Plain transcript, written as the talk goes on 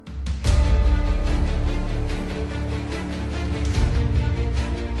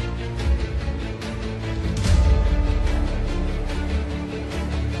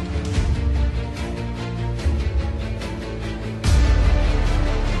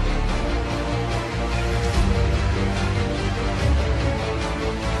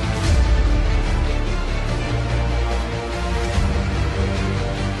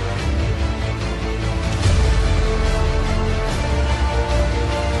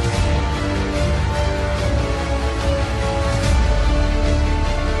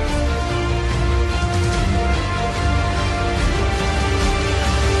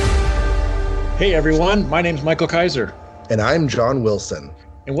Hey everyone, my name's Michael Kaiser. And I'm John Wilson.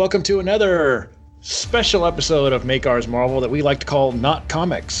 And welcome to another special episode of Make Ours Marvel that we like to call Not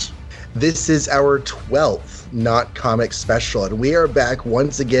Comics. This is our 12th Not Comics special, and we are back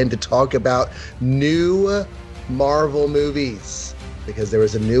once again to talk about new Marvel movies. Because there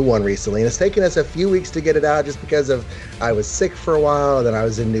was a new one recently, and it's taken us a few weeks to get it out just because of I was sick for a while, and then I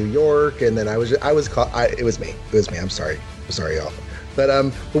was in New York, and then it was me. I'm sorry, y'all.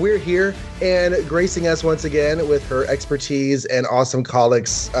 But we're here, and gracing us once again with her expertise and awesome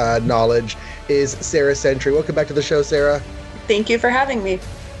comics knowledge is Sarah Sentry. Welcome back to the show, Sarah. Thank you for having me.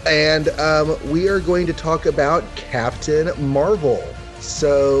 And we are going to talk about Captain Marvel.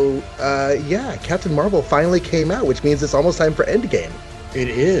 So, Captain Marvel finally came out, which means it's almost time for Endgame. It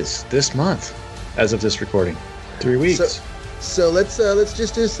is this month, as of this recording. 3 weeks. So let's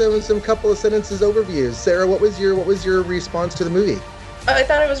just do some couple of sentences overviews. Sarah, what was your response to the movie? I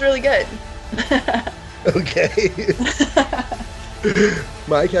thought it was really good. Okay.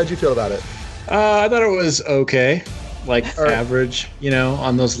 Mike, how'd you feel about it? I thought it was okay. Average,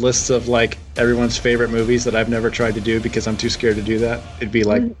 on those lists of everyone's favorite movies that I've never tried to do because I'm too scared to do that. It'd be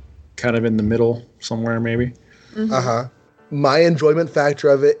kind of in the middle somewhere, maybe. Mm-hmm. Uh-huh. My enjoyment factor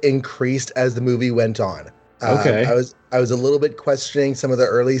of it increased as the movie went on. Okay. I was a little bit questioning some of the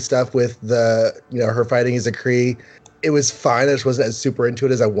early stuff with the, her fighting as a Kree. It was fine. I just wasn't as super into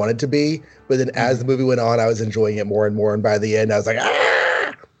it as I wanted to be. But then as the movie went on, I was enjoying it more and more. And by the end, I was like,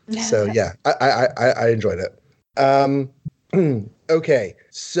 ah! So yeah, I enjoyed it. Okay.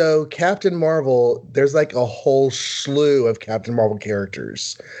 So Captain Marvel, there's a whole slew of Captain Marvel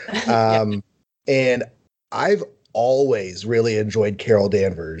characters. And I've always really enjoyed Carol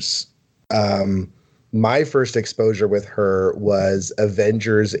Danvers. My first exposure with her was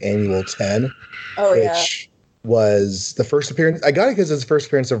Avengers Annual 10. Which was the first appearance. I got it because it was the first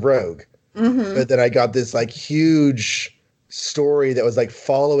appearance of Rogue. Mm-hmm. But then I got this huge story that was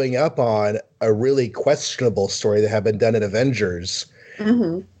following up on a really questionable story that had been done in Avengers.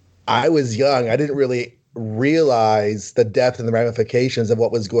 Mm-hmm. I was young. I didn't really realize the depth and the ramifications of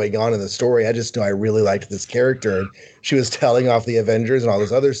what was going on in the story. I just knew I really liked this character. And she was telling off the Avengers and all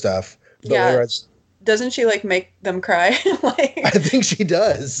this other stuff. But doesn't she make them cry? I think she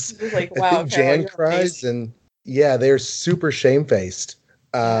does. Wow. I think Jan cries, and they're super shamefaced.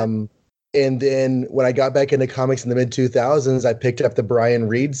 And then when I got back into comics in the mid 2000s, I picked up the Brian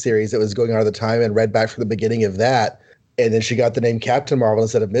Reed series that was going on at the time and read back from the beginning of that. And then she got the name Captain Marvel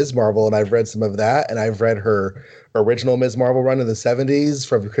instead of Ms. Marvel, and I've read some of that, and I've read her original Ms. Marvel run in the 70s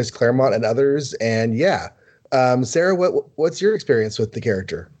from Chris Claremont and others. And Sarah, what's your experience with the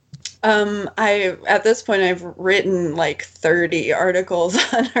character? At this point I've written 30 articles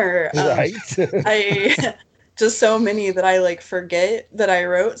on her. Right. I just so many that I forget that I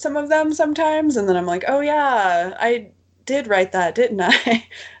wrote some of them sometimes, and then I'm like, oh yeah, I did write that, didn't I?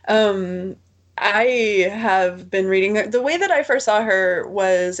 I have been reading the way that I first saw her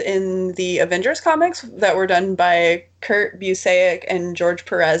was in the Avengers comics that were done by Kurt Busiek and George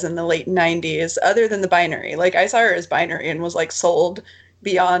Perez in the late 90s, other than the Binary. I saw her as Binary and was sold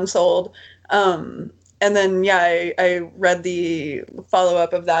beyond sold. And then I read the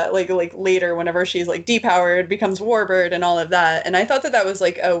follow-up of that later whenever she's depowered, becomes Warbird and all of that, and I thought that was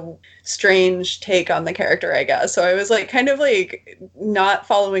a strange take on the character, I guess. So I was kind of not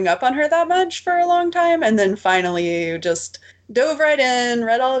following up on her that much for a long time, and then finally just dove right in,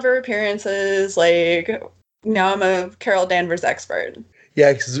 read all of her appearances. Now I'm a Carol Danvers expert.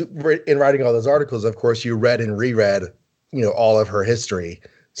 Yeah, because in writing all those articles, of course, you read and reread all of her history.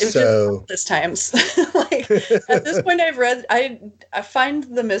 It was just this times. At this point, I find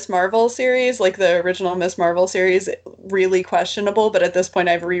the Ms. Marvel series, the original Ms. Marvel series, really questionable. But at this point,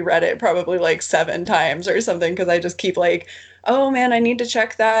 I've reread it probably 7 times or something, because I just keep oh man, I need to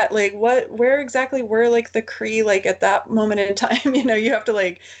check that. Where exactly were the Kree at that moment in time? You have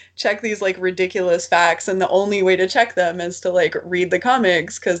to check these ridiculous facts, and the only way to check them is to read the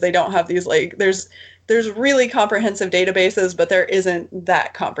comics, because they don't have these there's really comprehensive databases, but there isn't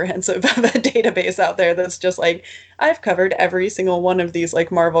that comprehensive of a database out there that's just I've covered every single one of these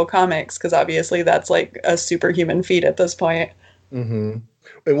Marvel comics, because obviously that's a superhuman feat at this point. Mm-hmm.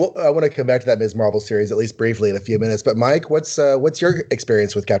 And I want to come back to that Ms. Marvel series at least briefly in a few minutes. But Mike, what's your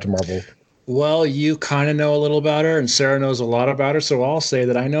experience with Captain Marvel? Well, you kind of know a little about her, and Sarah knows a lot about her, so I'll say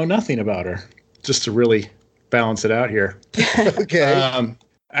that I know nothing about her, just to really balance it out here. Okay.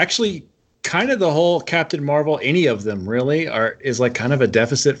 Actually, kind of the whole Captain Marvel, any of them really, is kind of a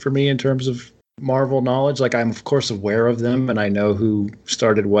deficit for me in terms of Marvel knowledge. Like I'm of course aware of them and I know who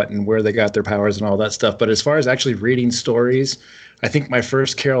started what and where they got their powers and all that stuff. But as far as actually reading stories, I think my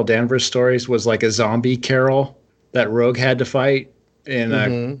first Carol Danvers stories was like a zombie Carol that Rogue had to fight in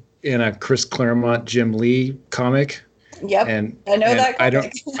a Chris Claremont, Jim Lee comic. Yep, and I know that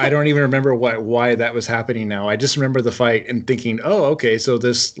comic. I don't even remember why that was happening now. I just remember the fight and thinking, oh, okay, so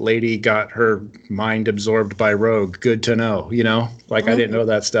this lady got her mind absorbed by Rogue. Good to know, you know? Like I didn't know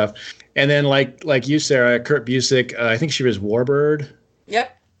that stuff. And then like you, Sarah, Kurt Busiek, I think she was Warbird.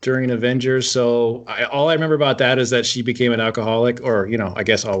 Yep. During Avengers. So all I remember about that is that she became an alcoholic, or, you know, I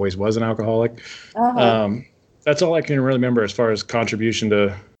guess always was an alcoholic. That's all I can really remember as far as contribution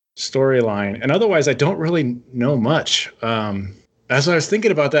to storyline. And otherwise, I don't really know much. As I was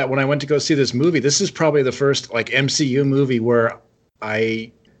thinking about that when I went to go see this movie, this is probably the first like MCU movie where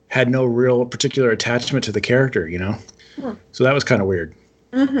I had no real particular attachment to the character, you know? So that was kind of weird.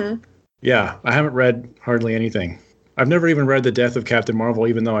 Yeah, I haven't read hardly anything. I've never even read The Death of Captain Marvel,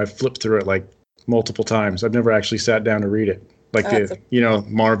 even though I've flipped through it like multiple times. I've never actually sat down to read it. Like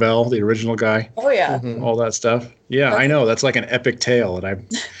Marvel, the original guy. Oh yeah. All that stuff. Yeah, I know. That's like an epic tale. And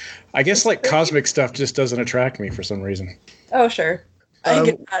I guess like cosmic stuff just doesn't attract me for some reason. Oh, sure. I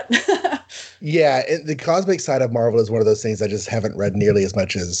get that. Yeah, the cosmic side of Marvel is one of those things I just haven't read nearly as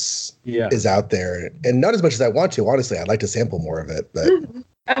much as is out there. And not as much as I want to, honestly. I'd like to sample more of it. But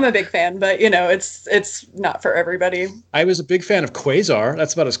I'm a big fan, but you know, it's not for everybody. I was a big fan of Quasar.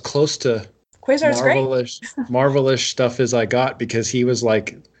 That's about as close to Quasar's Marvelish stuff as I got, because he was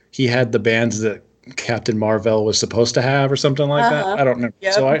like, he had the bands that Captain Marvel was supposed to have or something like that. I don't know.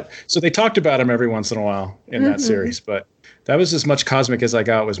 Yep. So they talked about him every once in a while in that series, but that was as much cosmic as I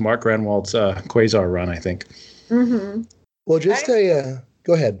got was Mark Granwald's Quasar run, I think. Well, just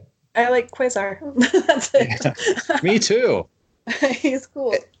go ahead. I like Quasar. That's it. Yeah, me too. He's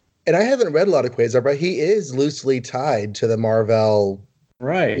cool. And I haven't read a lot of Quasar, but he is loosely tied to the Marvel,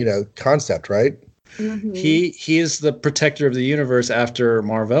 concept, right? He is the protector of the universe after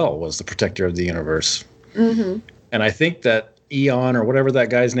Marvel was the protector of the universe. And I think that Eon, or whatever that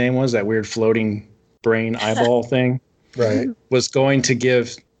guy's name was, that weird floating brain eyeball thing, was going to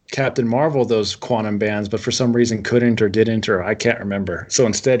give Captain Marvel those quantum bands, but for some reason couldn't or didn't, or I can't remember. So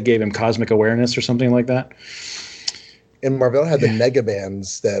instead gave him cosmic awareness or something like that. And Marvel had the mega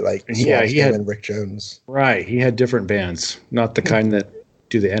bands that he had and Rick Jones. Right. He had different bands, not the kind that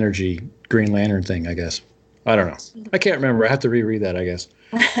do the energy Green Lantern thing, I guess. I don't know. I can't remember. I have to reread that, I guess.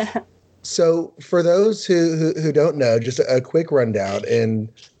 So for those who don't know, just a quick rundown, and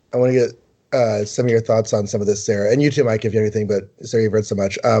I want to get some of your thoughts on some of this, Sarah. And you too, Mike, if you have anything, but Sarah, you've read so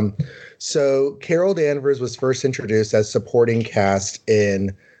much. So Carol Danvers was first introduced as supporting cast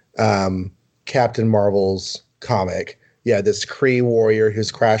in Captain Marvel's comic. Yeah, this Kree warrior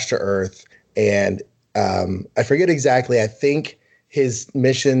who's crashed to Earth. And I forget exactly. I think his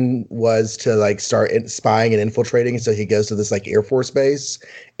mission was to start spying and infiltrating. So he goes to this Air Force base,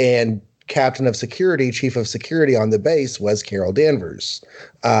 and captain of security, chief of security on the base was Carol Danvers.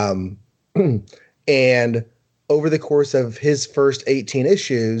 And over the course of his first 18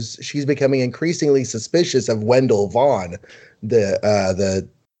 issues, she's becoming increasingly suspicious of Wendell Vaughn,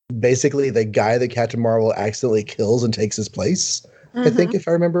 basically the guy that Captain Marvel accidentally kills and takes his place, I think, if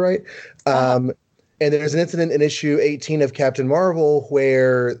I remember right. And there's an incident in issue 18 of Captain Marvel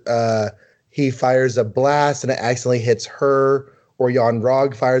where he fires a blast and it accidentally hits her, or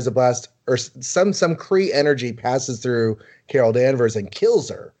Yon-Rogg fires a blast, or some Kree energy passes through Carol Danvers and kills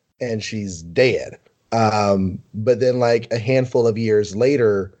her, and she's dead. But then a handful of years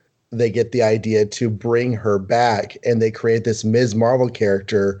later, they get the idea to bring her back, and they create this Ms. Marvel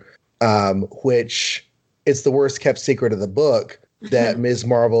character, which it's the worst kept secret of the book, that Ms.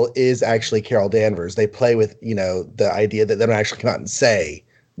 Marvel is actually Carol Danvers. They play with, the idea that they don't actually come out and say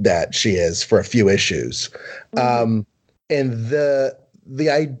that she is for a few issues. And the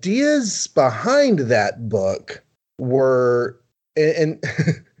ideas behind that book were, and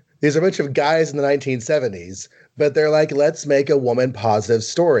these are a bunch of guys in the 1970s, but they're let's make a woman positive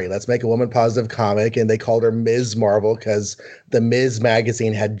story. Let's make a woman positive comic. And they called her Ms. Marvel because the Ms.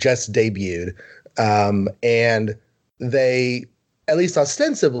 magazine had just debuted. And they, at least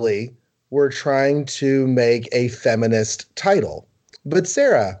ostensibly, were trying to make a feminist title. But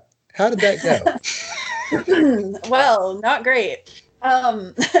Sarah, how did that go? Well, not great.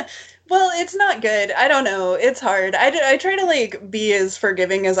 Well, it's not good. I don't know. It's hard. I try to be as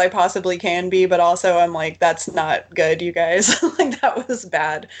forgiving as I possibly can be, but also I'm that's not good, you guys. That was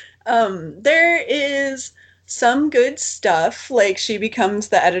bad. There is some good stuff. Like she becomes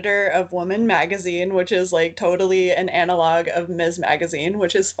the editor of Woman Magazine, which is like totally an analog of Ms. Magazine,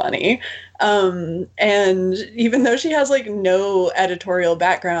 which is funny. And even though she has like no editorial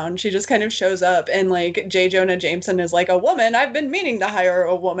background, she just kind of shows up and like J. Jonah Jameson is like, a woman, I've been meaning to hire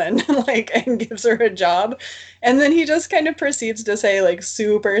a woman, like, and gives her a job. And then he just kind of proceeds to say like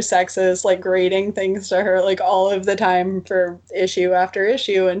super sexist, like grating things to her like all of the time for issue after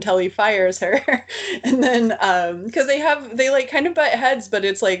issue until he fires her. And then because they like kind of butt heads, but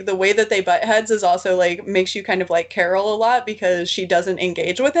it's like the way that they butt heads is also like makes you kind of like Carol a lot because she doesn't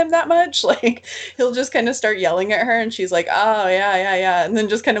engage with him that much. Like he'll just kind of start yelling at her and she's like, oh yeah, and then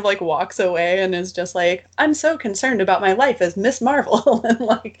just kind of like walks away and is just like, I'm so concerned about my life as Miss Marvel and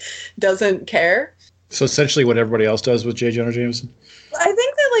like doesn't care. So essentially what everybody else does with J. Jonah Jameson? I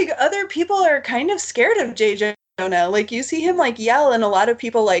think that like other people are kind of scared of J. Jonah. Like you see him like yell and a lot of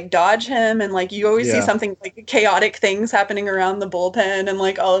people like dodge him and like you always see something like chaotic things happening around the bullpen and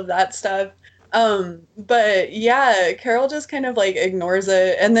like all of that stuff. But yeah, Carol just kind of like ignores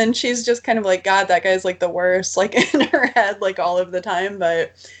it and then she's just kind of like, God, that guy's like the worst, like in her head like all of the time.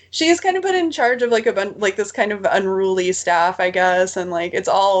 But she's kind of put in charge of like like this kind of unruly staff, I guess, and like it's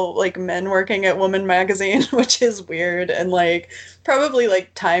all like men working at Woman Magazine, which is weird and like probably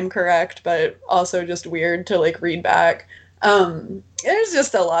like time correct, but also just weird to like read back. There's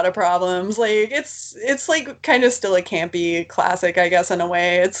just a lot of problems. Like it's like kind of still a campy classic, I guess, in a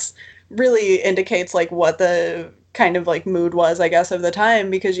way. It's really indicates like what the kind of like mood was, I guess, of the time,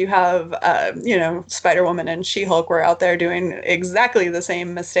 because you have Spider-Woman and She-Hulk were out there doing exactly the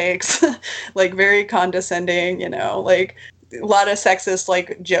same mistakes, like very condescending, like a lot of sexist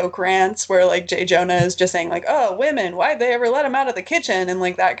like joke rants where like J. Jonah is just saying like, oh, women, why'd they ever let him out of the kitchen and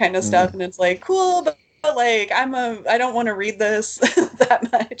like that kind of stuff. And it's like, cool, but like I don't want to read this that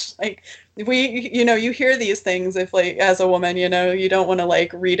much. Like you hear these things if like as a woman, you don't want to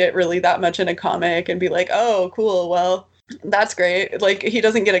like read it really that much in a comic and be like, oh, cool, well, that's great. Like he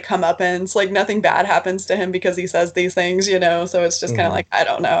doesn't get a comeuppance. Like nothing bad happens to him because he says these things, so it's just kind of like, I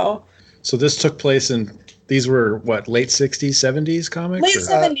don't know. So this took place these were what, late 60s, 70s comics? Late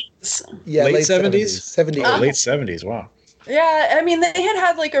 70s. Yeah, late 70s? 70s. Oh, late 70s, wow. Yeah, I mean, they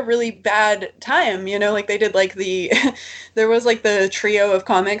had like a really bad time, like they did like there was like the trio of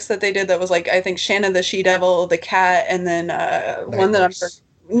comics that they did that was like, I think Shanna the She-Devil, the Cat, and then one that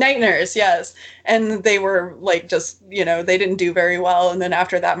Night Nurse, yes. And they were like just, they didn't do very well. And then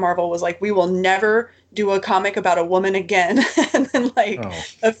after that, Marvel was like, we will never do a comic about a woman again. And then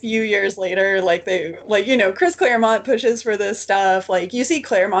a few years later, like they like, Chris Claremont pushes for this stuff. Like you see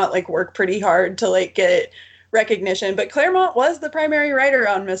Claremont like work pretty hard to like get recognition, but Claremont was the primary writer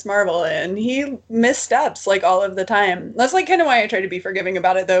on Miss Marvel and he missteps like all of the time. That's like kind of why I try to be forgiving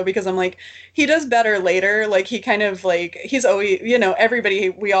about it though, because I'm like, he does better later. Like he kind of like, he's always, everybody,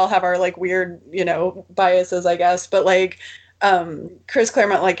 we all have our like weird, biases, I guess, but like Chris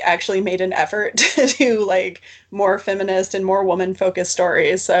Claremont like actually made an effort to do like more feminist and more woman focused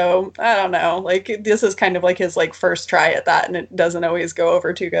stories. So I don't know, like this is kind of like his like first try at that and it doesn't always go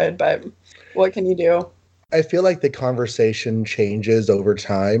over too good, but what can you do? I feel like the conversation changes over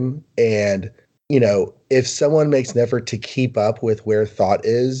time. And, if someone makes an effort to keep up with where thought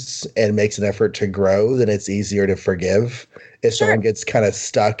is and makes an effort to grow, then it's easier to forgive. If someone gets kind of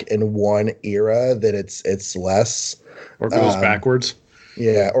stuck in one era, then it's less. Or goes backwards.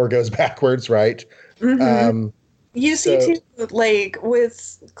 Yeah, or goes backwards, right? Mm-hmm. You see, too, like,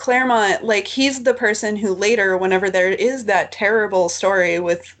 with Claremont, like, he's the person who later, whenever there is that terrible story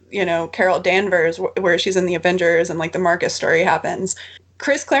with, Carol Danvers, where she's in the Avengers and, like, the Marcus story happens,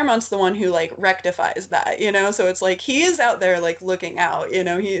 Chris Claremont's the one who, like, rectifies that, So it's like, he is out there, like, looking out,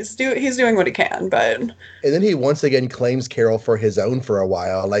 he's doing what he can, but... And then he once again claims Carol for his own for a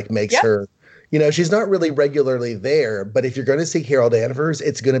while, like, makes her... she's not really regularly there, but if you're going to see Carol Danvers,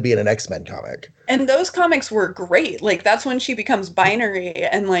 it's going to be in an X-Men comic. And those comics were great. Like, that's when she becomes binary,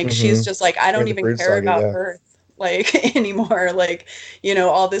 and, like, she's just like, I don't even care about Earth, like, anymore. Like,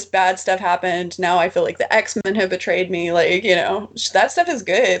 all this bad stuff happened. Now I feel like the X-Men have betrayed me. Like, that stuff is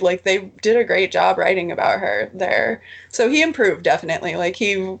good. Like, they did a great job writing about her there. So he improved, definitely. Like,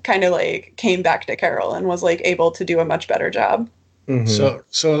 he kind of, like, came back to Carol and was, like, able to do a much better job. Mm-hmm.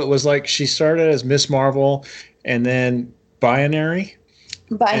 So it was like she started as Miss Marvel and then Binary.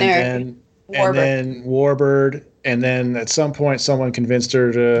 And then Warbird. And then at some point someone convinced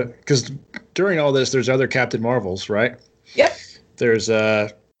her to, because during all this there's other Captain Marvels, right? Yep. There's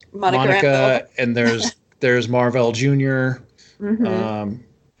Monica and there's Marvel Jr. Mm-hmm.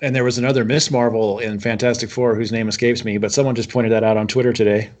 And there was another Miss Marvel in Fantastic Four whose name escapes me, but someone just pointed that out on Twitter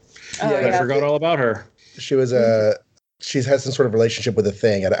today. I forgot all about her. She was she's had some sort of relationship with a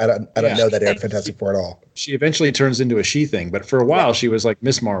thing. I don't know that aired Fantastic Four at all. She eventually turns into a she thing, but for a while she was like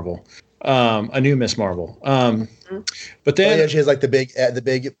Miss Marvel, a new Miss Marvel. But then she has like the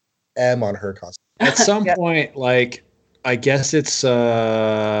big M on her costume. At some point, like I guess it's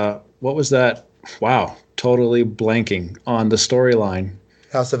what was that? Wow, totally blanking on the storyline.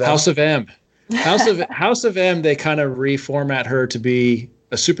 House of M. House of M. They kind of reformat her to be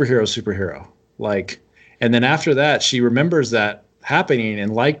a superhero. Like, and then after that, she remembers that happening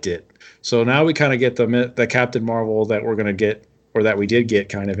and liked it. So now we kind of get the Captain Marvel that we're gonna get, or that we did get,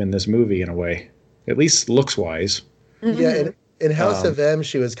 kind of in this movie in a way, at least looks wise. Mm-hmm. Yeah, in House of M,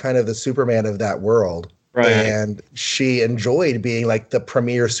 she was kind of the Superman of that world. Right. And she enjoyed being like the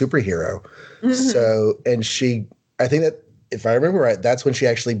premier superhero. Mm-hmm. So, and I think that if I remember right, that's when she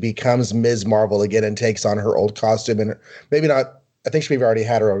actually becomes Ms. Marvel again and takes on her old costume. And maybe not, I think she maybe already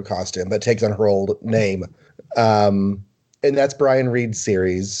had her old costume, but takes on her old name. And that's Brian Reed's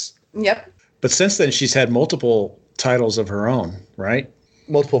series. Yep. But since then, she's had multiple titles of her own, right?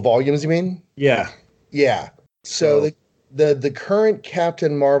 Multiple volumes, you mean? Yeah. Yeah. So the current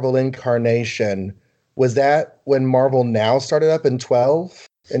Captain Marvel incarnation, was that when Marvel Now started up in 2012?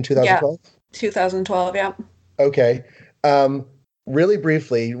 Yeah, 2012, yeah. Okay. Really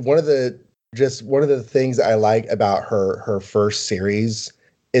briefly, one of the things I like about her first series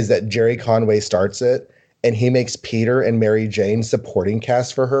is that Jerry Conway starts it, and he makes Peter and Mary Jane supporting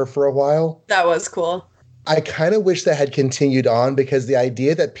cast for her for a while. That was cool. I kind of wish that had continued on, because the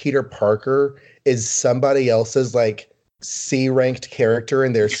idea that Peter Parker is somebody else's like C-ranked character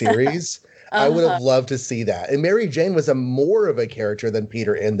in their series, I would have loved to see that. And Mary Jane was more of a character than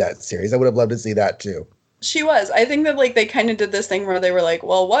Peter in that series. I would have loved to see that too. She was. I think that like they kind of did this thing where they were like,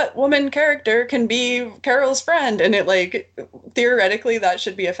 well, what woman character can be Carol's friend? And it like theoretically that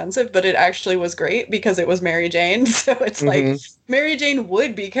should be offensive, but it actually was great because it was Mary Jane. So it's like Mary Jane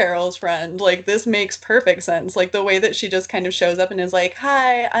would be Carol's friend. Like this makes perfect sense. Like the way that she just kind of shows up and is like,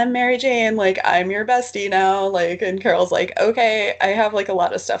 hi, I'm Mary Jane. Like I'm your bestie now. Like, and Carol's like, okay, I have like a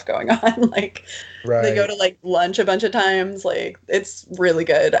lot of stuff going on. Like they go to like lunch a bunch of times. Like it's really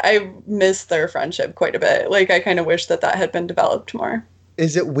good. I miss their friendship quite a bit. Like I kind of wish that had been developed more.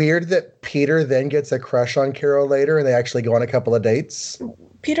 Is it weird that Peter then gets a crush on Carol later and they actually go on a couple of dates?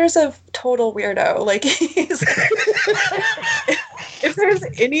 Peter's a total weirdo. Like he's if there's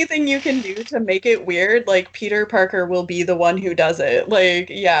anything you can do to make it weird, like Peter Parker will be the one who does it. Like,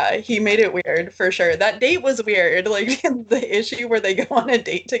 yeah, he made it weird for sure. That date was weird. Like the issue where they go on a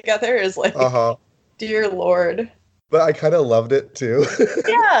date together is like, dear Lord. But I kind of loved it too.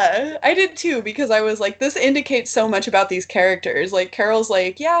 Yeah, I did too, because I was like, this indicates so much about these characters. Like Carol's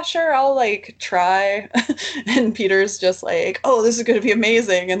like, yeah, sure, I'll like try. And Peter's just like, oh, this is going to be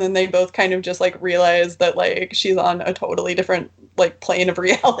amazing. And then they both kind of just like realize that like she's on a totally different like plane of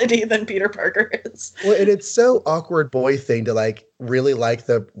reality than Peter Parker is. Well, and it's so awkward boy thing to like really like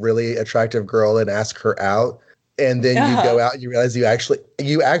the really attractive girl and ask her out. And then you go out and you realize you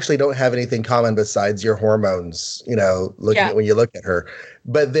actually don't have anything common besides your hormones, you know, looking at when you look at her.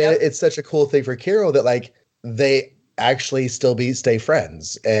 But then it's such a cool thing for Carol that like they actually stay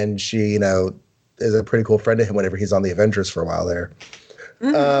friends. And she, you know, is a pretty cool friend to him whenever he's on the Avengers for a while there.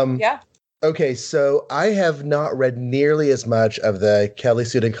 Okay, so I have not read nearly as much of the Kelly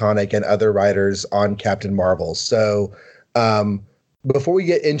Sue DeConnick and other writers on Captain Marvel. So before we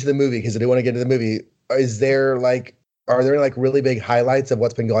get into the movie, because I do want to get into the movie, are there like really big highlights of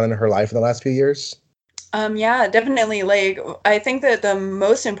what's been going on in her life in the last few years? Yeah, definitely. Like, I think that the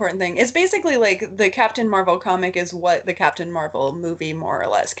most important thing is basically like the Captain Marvel comic is what the Captain Marvel movie more or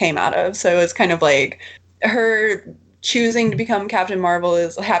less came out of. So it's kind of like her choosing to become Captain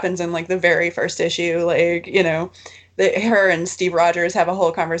Marvel happens in like the very first issue. Like, you know, her and Steve Rogers have a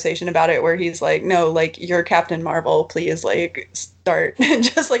whole conversation about it where he's like, no, like you're Captain Marvel, please like start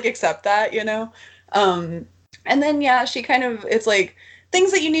just like accept that, you know? And then, yeah, she kind of, it's like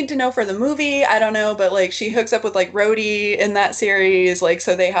things that you need to know for the movie. I don't know, but like she hooks up with like Rhodey in that series. Like,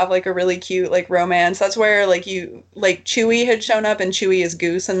 so they have like a really cute like romance. That's where like Chewie had shown up, and Chewie is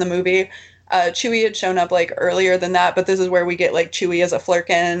Goose in the movie. Chewie had shown up like earlier than that, but this is where we get like Chewie as a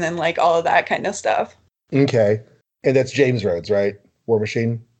Flerken and like all of that kind of stuff. Okay. And that's James Rhodes, right? War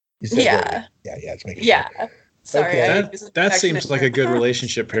Machine? You said yeah. Yeah, it's making sure. Sorry. Okay. That seems like a good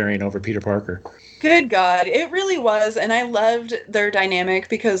relationship pairing over Peter Parker. Good God. It really was. And I loved their dynamic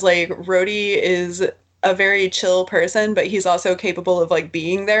because like Rhodey is a very chill person, but he's also capable of like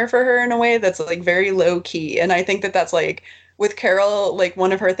being there for her in a way that's like very low key. And I think that that's like with Carol, like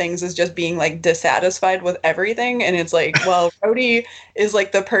one of her things is just being like dissatisfied with everything. And it's like, well, Rhodey is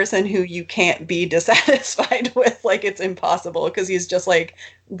like the person who you can't be dissatisfied with. Like it's impossible because he's just like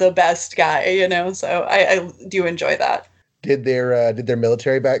the best guy, you know? So I do enjoy that. Did their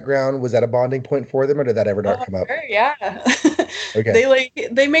military background, was that a bonding point for them, or did that ever not come up? Sure, yeah. Okay.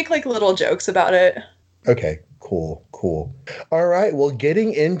 They make like little jokes about it. Okay, cool. All right, well,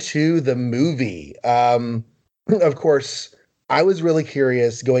 getting into the movie. Of course, I was really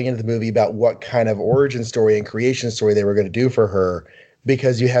curious going into the movie about what kind of origin story and creation story they were going to do for her,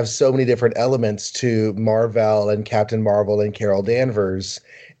 because you have so many different elements to Mar-Vell and Captain Marvel and Carol Danvers.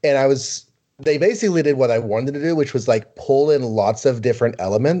 And they basically did what I wanted to do, which was like pull in lots of different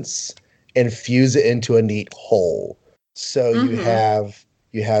elements and fuse it into a neat whole. So you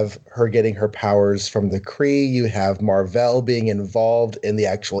have her getting her powers from the Kree. You have Mar-Vell being involved in the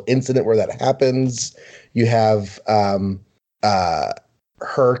actual incident where that happens. You have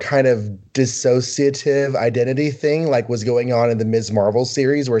her kind of dissociative identity thing, like was going on in the Ms. Marvel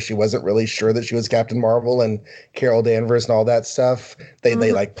series, where she wasn't really sure that she was Captain Marvel and Carol Danvers and all that stuff. They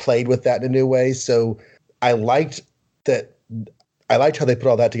like played with that in a new way. So I liked that. I liked how they put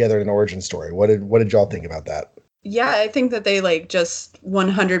all that together in an origin story. What did y'all think about that? Yeah, I think that they like just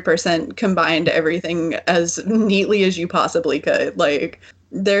 100% combined everything as neatly as you possibly could. Like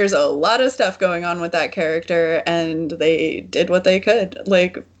there's a lot of stuff going on with that character and they did what they could.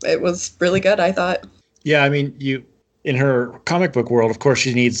 Like it was really good, I thought. Yeah, I mean, in her comic book world, of course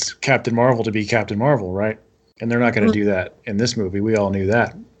she needs Captain Marvel to be Captain Marvel, right? And they're not going to do that in this movie. We all knew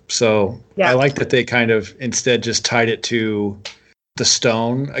that. So yeah. I like that they kind of instead just tied it to the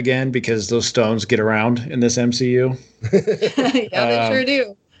stone again, because those stones get around in this MCU. Yeah, they sure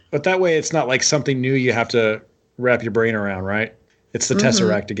do. But that way it's not like something new you have to wrap your brain around, right? It's the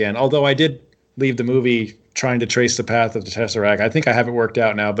Tesseract again. Although I did leave the movie trying to trace the path of the Tesseract. I think I have it worked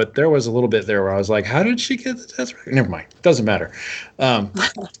out now, but there was a little bit there where I was like, how did she get the Tesseract? Never mind. Doesn't matter.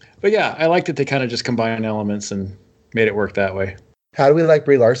 But yeah, I liked that they kind of just combined elements and made it work that way. How do we like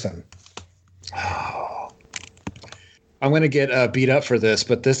Brie Larson? I'm going to get beat up for this,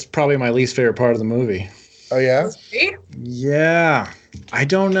 but this is probably my least favorite part of the movie. Oh, yeah? Yeah. I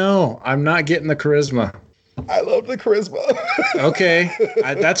don't know. I'm not getting the charisma. I love the charisma. Okay.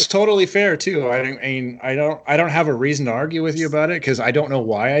 That's totally fair, too. I mean, I don't have a reason to argue with you about it because I don't know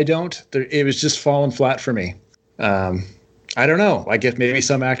why I don't. It was just falling flat for me. I don't know. Like if maybe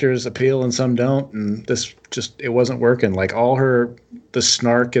some actors appeal and some don't, and this just, it wasn't working. Like all the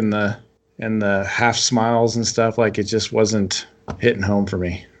snark and the half smiles and stuff, like it just wasn't hitting home for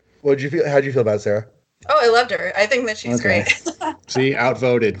me. How'd you feel about it, Sarah? Oh, I loved her. I think that she's great. See,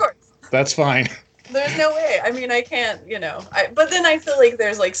 outvoted. Of course. That's fine. There's no way. I mean, I can't, but then I feel like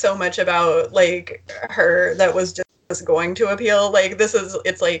there's like so much about like her that was just going to appeal. Like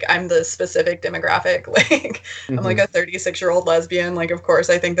it's like I'm the specific demographic. Like I'm like a 36-year-old lesbian. Like, of course,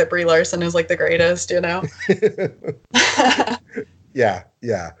 I think that Brie Larson is like the greatest, Yeah.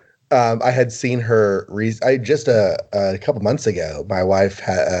 I had seen her just a couple months ago. My wife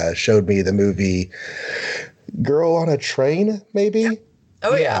showed me the movie Girl on a Train, maybe?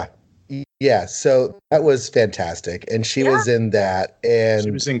 Oh, yeah. Yeah, so that was fantastic. And she was in that. And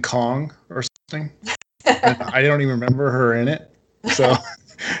she was in Kong or something. I don't even remember her in it. So,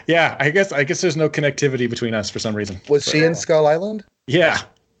 yeah, I guess there's no connectivity between us for some reason. Was she in Skull Island? Yeah.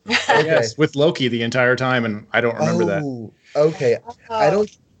 Okay. Yes, with Loki the entire time, and I don't remember that. Okay. I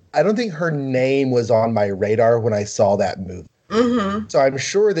don't think her name was on my radar when I saw that movie. Mm-hmm. So I'm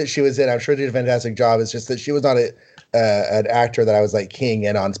sure that she was in. I'm sure she did a fantastic job. It's just that she was not an actor that I was like keying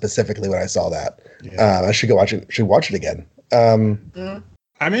in on specifically when I saw that. Yeah. I should go watch it. Should watch it again.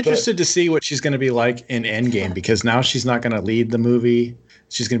 I'm interested to see what she's going to be like in Endgame, because now she's not going to lead the movie.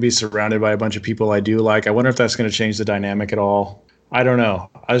 She's going to be surrounded by a bunch of people I do like. I wonder if that's going to change the dynamic at all. I don't know.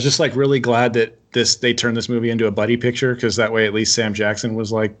 I was just like really glad that they turned this movie into a buddy picture, because that way at least Sam Jackson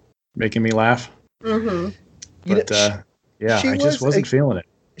was like making me laugh. Mm-hmm. But I just wasn't feeling it.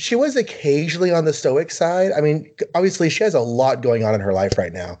 She was occasionally on the stoic side. I mean, obviously she has a lot going on in her life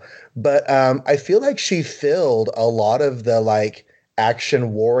right now, but I feel like she filled a lot of the like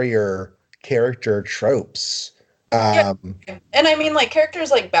action warrior character tropes. Yeah. And I mean, like,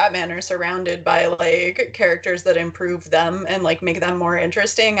 characters like Batman are surrounded by like characters that improve them and like make them more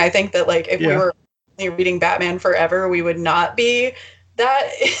interesting. I think that like if we were reading Batman forever, we would not be that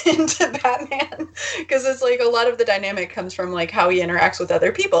into Batman, because it's like a lot of the dynamic comes from like how he interacts with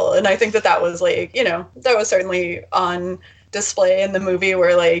other people. And I think that was like, that was certainly on display in the movie,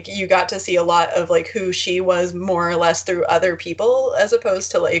 where like you got to see a lot of like who she was more or less through other people, as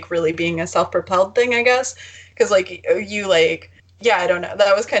opposed to like really being a self-propelled thing, I guess. because like you like, yeah, I don't know,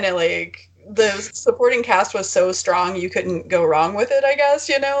 that was kind of like the supporting cast was so strong you couldn't go wrong with it, I guess,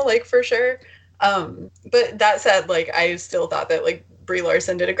 you know, like for sure. But that said, like I still thought that like Brie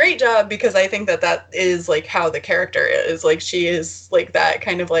Larson did a great job, because I think that that is like how the character is. Like she is like that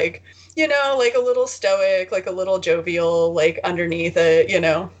kind of like, you know, like a little stoic, like a little jovial, like underneath it, you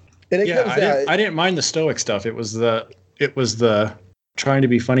know. And I didn't mind the stoic stuff. It was the trying to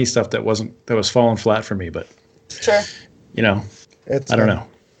be funny stuff that was falling flat for me. But sure, you know, I don't know.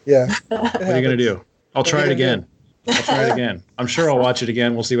 Yeah. What are you gonna do? I'll try it again. I'm sure I'll watch it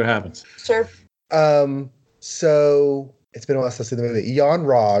again. We'll see what happens. Sure. So it's been a while since I've seen the movie. Jan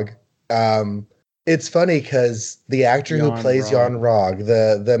Rog. It's funny because the actor who plays Jan Rog,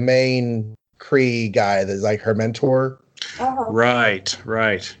 the main Kree guy that's like her mentor. Right.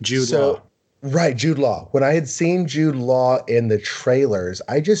 Jude Law. Right, Jude Law. When I had seen Jude Law in the trailers,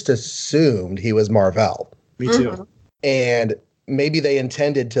 I just assumed he was Mar-Vell. Me too. And maybe they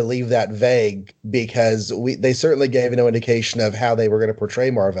intended to leave that vague, because they certainly gave no indication of how they were going to portray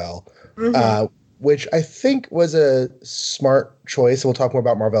Mar-Vell, which I think was a smart choice. We'll talk more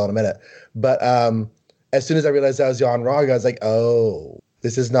about Mar-Vell in a minute. But as soon as I realized that was Jan Rog, I was like, oh,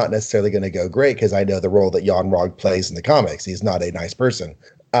 this is not necessarily going to go great, because I know the role that Jan Rog plays in the comics. He's not a nice person.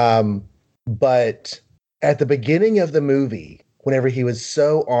 But at the beginning of the movie, whenever he was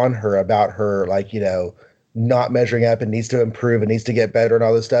so on her about her, like, you know, not measuring up and needs to improve and needs to get better and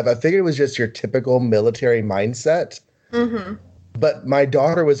all this stuff, I figured it was just your typical military mindset. But my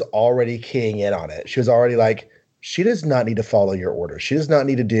daughter was already keying in on it. She was already like, she does not need to follow your orders. She does not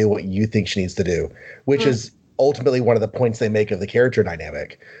need to do what you think she needs to do, which is ultimately one of the points they make of the character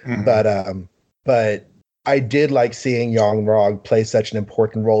dynamic. But I did like seeing Jan Rog play such an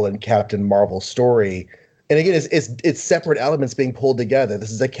important role in Captain Marvel's story. And again, it's separate elements being pulled together. This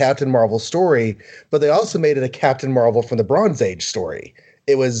is a Captain Marvel story, but they also made it a Captain Marvel from the Bronze Age story.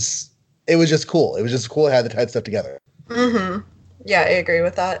 It was just cool. It was just cool to have the tight stuff together. Yeah, I agree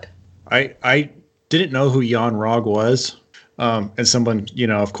with that. I didn't know who Jan Rog was. And someone, you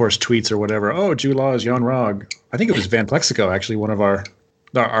know, of course, tweets or whatever, oh, Jude Law is Jan Rog. I think it was Van Plexico, actually, one of our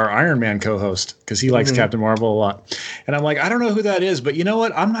Iron Man co-host, because he likes Captain Marvel a lot. And I'm like, I don't know who that is, but you know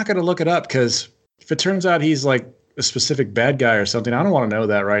what? I'm not going to look it up, because if it turns out he's like a specific bad guy or something, I don't want to know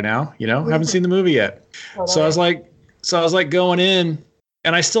that right now. You know, I haven't seen the movie yet. So I was like going in,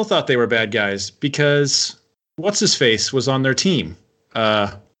 and I still thought they were bad guys, because what's his face was on their team.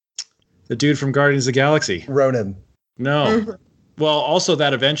 The dude from Guardians of the Galaxy. Ronan. No. Well, also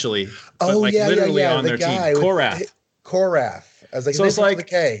that eventually. But literally on their team. Korath. Korath. I was like, so it's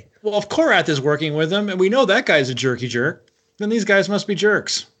like, well, if Korath is working with them, and we know that guy's a jerky jerk, then these guys must be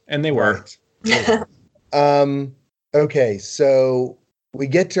jerks. And they were. Okay, so we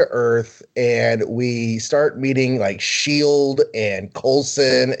get to Earth, and we start meeting like S.H.I.E.L.D. and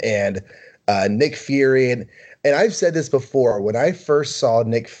Coulson and Nick Fury. And I've said this before, when I first saw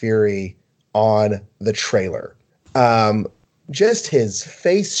Nick Fury on the trailer, just his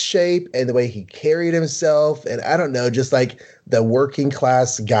face shape and the way he carried himself, and I don't know, just like the working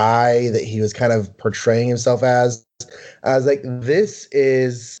class guy that he was kind of portraying himself as, I was like, this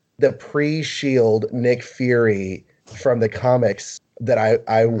is the pre-S.H.I.E.L.D. Nick Fury from the comics that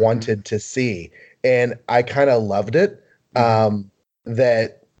I wanted to see. And I kind of loved it.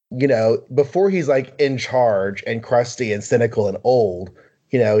 That, you know, before he's like in charge and crusty and cynical and old,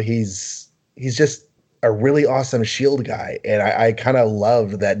 you know, he's just a really awesome S.H.I.E.L.D. guy. And I kind of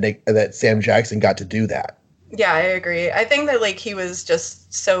loved that Sam Jackson got to do that. Yeah, I agree. I think that like he was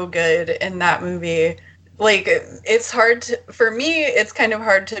just so good in that movie. Like, it's hard for me, it's kind of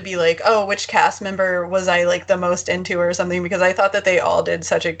hard to be like, oh, which cast member was I like the most into or something, because I thought that they all did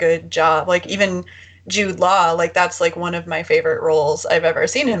such a good job. Like even Jude Law, like that's like one of my favorite roles I've ever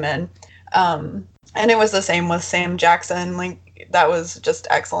seen him in. And it was the same with Sam Jackson. Like that was just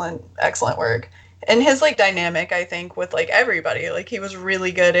excellent work. And his like dynamic, I think, with like everybody, like he was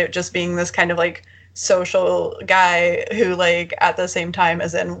really good at just being this kind of like social guy who like at the same time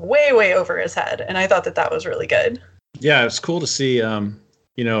is in way over his head, and I thought that was really good. Yeah, it's cool to see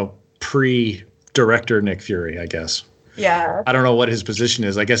you know, pre-director Nick Fury, I guess. Yeah, I don't know what his position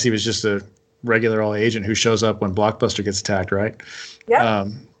is. I guess he was just a regular old agent who shows up when Blockbuster gets attacked, right? Yeah.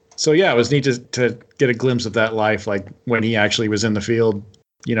 So yeah, it was neat to get a glimpse of that life, like when he actually was in the field,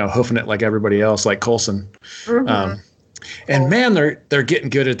 you know, hoofing it like everybody else, like Coulson. And man, they're getting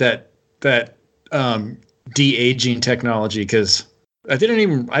good at that de-aging technology, because I didn't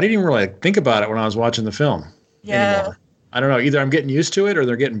even really think about it when I was watching the film. Anymore. I don't know, either I'm getting used to it or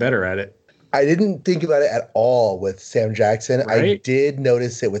they're getting better at it. I didn't think about it at all with Sam Jackson. Right? I did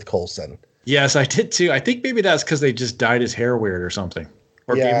notice it with Coulson. Yes, I did too. I think maybe that's because they just dyed his hair weird or something,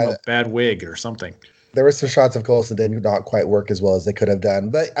 or gave him a bad wig or something. There were some shots of Coulson that did not quite work as well as they could have done.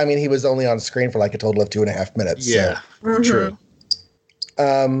 But, I mean, he was only on screen for like a total of 2.5 minutes. Yeah, so. True.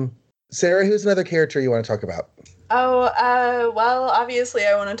 Sarah, who's another character you want to talk about? Oh, well, obviously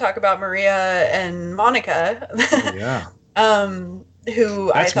I want to talk about Maria and Monica. Yeah.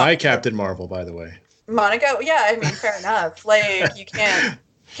 Who That's my Captain Marvel, by the way. Monica, yeah, I mean, fair enough. Like, you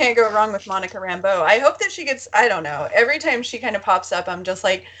can't go wrong with Monica Rambeau. I hope that she gets, I don't know, every time she kind of pops up, I'm just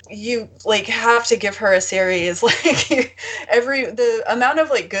like, you like have to give her a series. Like the amount of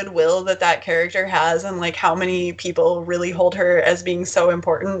like goodwill that character has, and like how many people really hold her as being so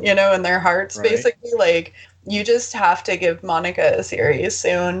important, you know, in their hearts, right. Basically, like you just have to give Monica a series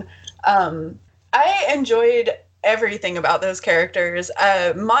soon. I enjoyed everything about those characters.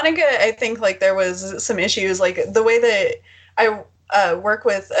 Monica, I think like there was some issues, like the way that I work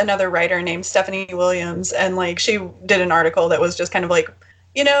with another writer named Stephanie Williams, and like she did an article that was just kind of like,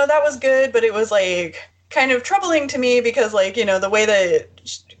 you know, that was good, but it was like kind of troubling to me because like, you know, the way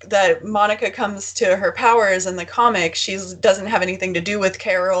that Monica comes to her powers in the comic, she doesn't have anything to do with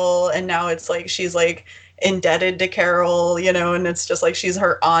Carol, and now it's like she's like indebted to Carol, you know, and it's just like she's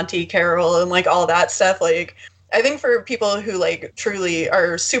her auntie Carol and like all that stuff. Like I think for people who like truly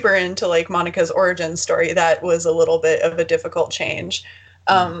are super into like Monica's origin story, that was a little bit of a difficult change.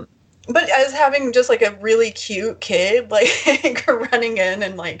 But as having just like a really cute kid, like running in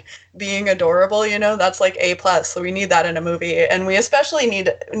and like being adorable, you know, that's like A+. So we need that in a movie. And we especially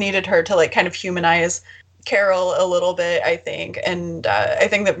needed her to like kind of humanize Carol a little bit, I think. And I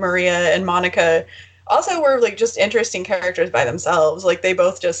think that Maria and Monica also were like just interesting characters by themselves. Like they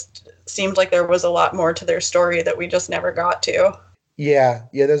both just seemed like there was a lot more to their story that we just never got to. Yeah,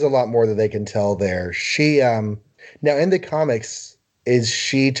 there's a lot more that they can tell there. She now in the comics, is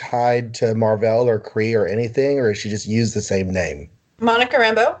she tied to Marvel or Kree or anything, or is she just used the same name? Monica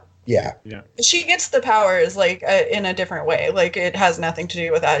Rambeau? Yeah. She gets the powers like in a different way. Like it has nothing to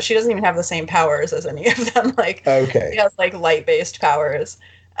do with that. She doesn't even have the same powers as any of them. Like okay. She has like light-based powers.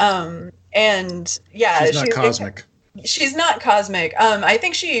 And yeah, she's not cosmic. She's not cosmic. I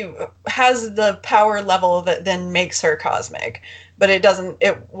think she has the power level that then makes her cosmic, but it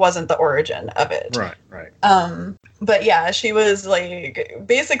wasn't the origin of it. Right. But yeah, she was like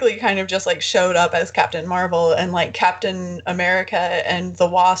basically kind of just like showed up as Captain Marvel, and like Captain America and the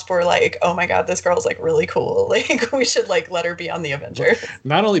Wasp were like, oh my God, this girl's like really cool. Like we should like let her be on the Avengers.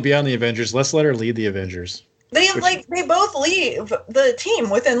 Not only be on the Avengers, let's let her lead the Avengers. They both leave the team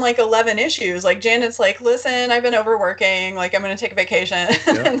within like 11 issues. Like Janet's like, listen, I've been overworking. Like I'm going to take a vacation.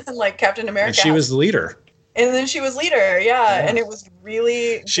 Yep. And then like Captain America. And she was the leader. And then she was leader. Yeah. And it was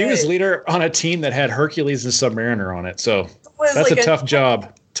really She was leader on a team that had Hercules and Submariner on it. So that's like a tough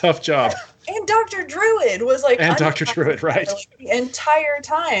job. Tough job. And Dr. Druid was like. And Dr. Druid, right. Like, the entire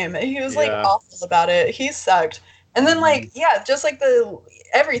time. He was like awful about it. He sucked. And then like, just like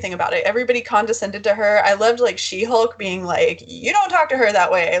everything about it. Everybody condescended to her. I loved like She-Hulk being like, you don't talk to her that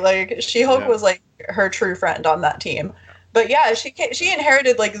way. Like She-Hulk was like her true friend on that team. But yeah, she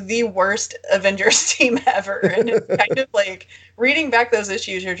inherited like the worst Avengers team ever. And it's kind of like reading back those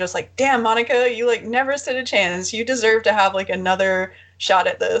issues, you're just like, damn, Monica, you like never stood a chance. You deserve to have like another shot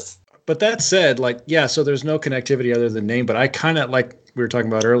at this. But that said, like, so there's no connectivity other than name. But I kind of like we were talking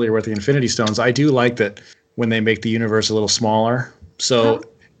about earlier with the Infinity Stones. I do like that when they make the universe a little smaller. So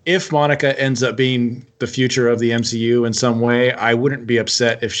if Monica ends up being the future of the MCU in some way, I wouldn't be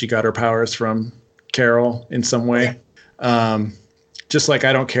upset if she got her powers from Carol in some way. Just like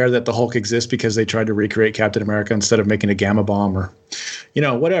I don't care that the Hulk exists because they tried to recreate Captain America instead of making a gamma bomb or, you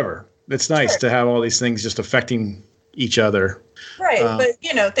know, whatever. It's nice to have all these things just affecting each other. Right. But,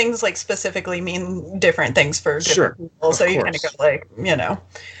 you know, things like specifically mean different things for different people. So you kind of go like, you know,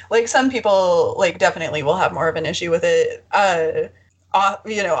 like some people like definitely will have more of an issue with it.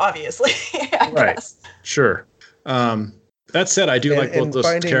 You know, obviously. I guess. Sure. That said, I do like both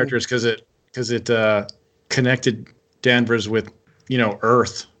those characters because it connected Danvers with, you know,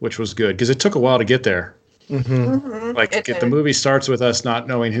 Earth, which was good because it took a while to get there. Mm-hmm. Like the movie starts with us not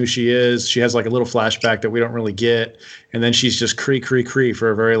knowing who she is. She has like a little flashback that we don't really get, and then she's just Kree for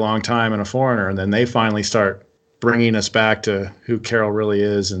a very long time and a foreigner, and then they finally start bringing us back to who Carol really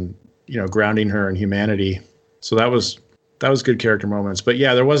is, and you know, grounding her in humanity. So that was good character moments. But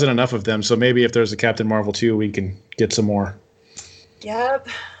yeah, there wasn't enough of them. So maybe if there's a Captain Marvel 2, we can get some more. Yep.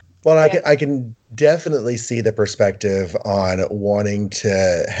 Well, I can definitely see the perspective on wanting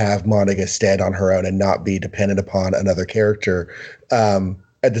to have Monica stand on her own and not be dependent upon another character.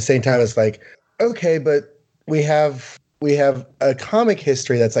 At the same time, it's like, okay, but we have we have a comic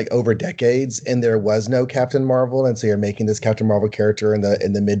history that's like over decades, and there was no Captain Marvel, and so you're making this Captain Marvel character in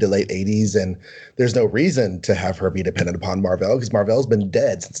the mid to late 80s, and there's no reason to have her be dependent upon Marvel because Marvel's been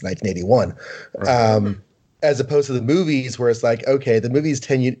dead since 1981. Right. As opposed to the movies where it's like, okay, the movie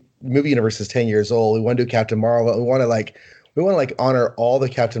universe is 10 years old. We want to do Captain Marvel. We want to honor all the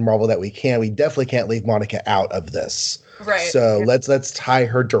Captain Marvel that we can. We definitely can't leave Monica out of this. Right. So let's tie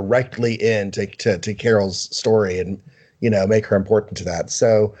her directly in to Carol's story and, make her important to that.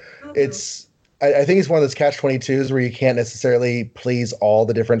 So I think it's one of those catch-22s where you can't necessarily please all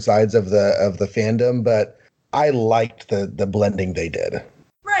the different sides of the fandom, but I liked the blending they did.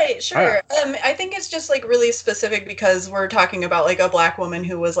 Right, sure. I think it's just like really specific because we're talking about like a Black woman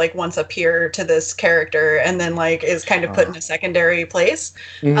who was like once a peer to this character and then like is kind of put in a secondary place.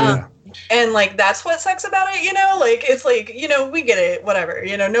 Mm-hmm. And like that's what sucks about it, like it's like, we get it, whatever,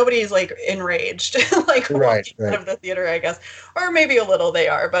 nobody's like enraged like walking out of the theater, I guess, or maybe a little they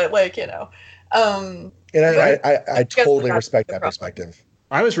are, but like and I totally respect that perspective.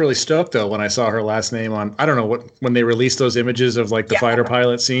 I was really stoked though when I saw her last name on, I don't know when they released those images of like the fighter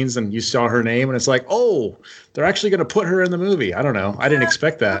pilot scenes and you saw her name and it's like, oh, they're actually going to put her in the movie. I don't know. I didn't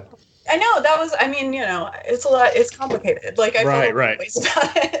expect that. I know that was, it's a lot, it's complicated. Like I feel like ways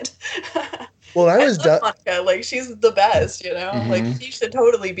about it. Well, I was done. Monica, like she's the best, mm-hmm. Like she should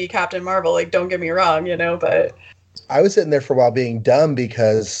totally be Captain Marvel. Like don't get me wrong, but I was sitting there for a while being dumb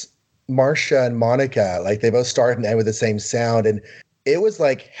because Marcia and Monica, like they both start and end with the same sound. And it was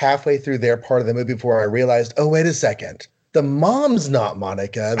like halfway through their part of the movie before I realized, oh, wait a second. The mom's not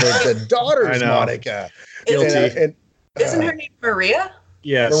Monica. The daughter's Monica. Isn't her name Maria?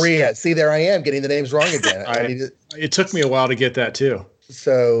 Yes. Maria. See, there I am getting the names wrong again. It took me a while to get that too.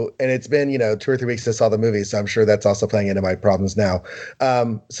 So, and it's been, 2 or 3 weeks since I saw the movie, so I'm sure that's also playing into my problems now.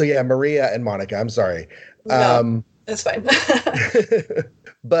 So yeah, Maria and Monica, I'm sorry. No, that's fine.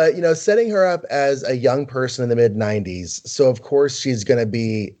 But, setting her up as a young person in the mid 90s. So of course she's going to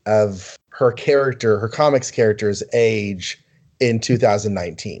be of her comics character's age in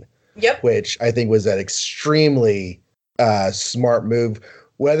 2019. Yep. Which I think was an extremely smart move,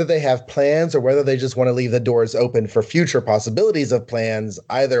 whether they have plans or whether they just want to leave the doors open for future possibilities of plans.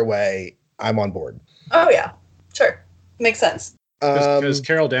 Either way, I'm on board. Oh yeah, sure. Makes sense. Because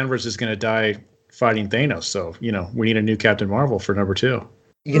Carol Danvers is going to die fighting Thanos. So, we need a new Captain Marvel for number 2.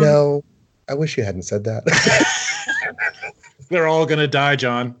 I wish you hadn't said that. They're all going to die,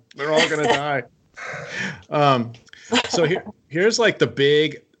 John. They're all going to die. So here's like the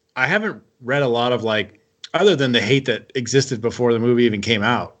big, I haven't read a lot of like, other than the hate that existed before the movie even came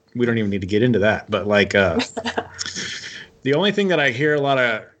out. We don't even need to get into that. But like, the only thing that I hear a lot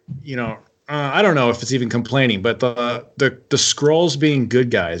of, I don't know if it's even complaining, but the Skrulls being good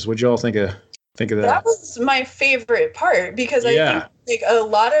guys. What'd you all think of that? That was my favorite part because I think like a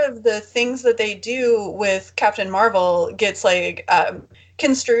lot of the things that they do with Captain Marvel gets like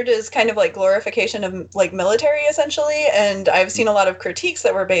construed as kind of like glorification of like military essentially. And I've seen a lot of critiques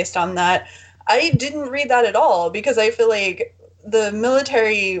that were based on that. I didn't read that at all because I feel like the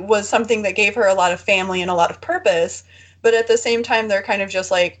military was something that gave her a lot of family and a lot of purpose. But at the same time, they're kind of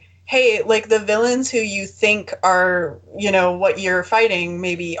just like, hey, like the villains who you think are, what you're fighting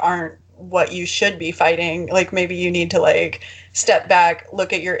maybe aren't what you should be fighting. Like maybe you need to like step back,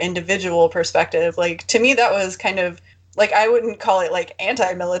 look at your individual perspective. Like to me, that was kind of like, I wouldn't call it like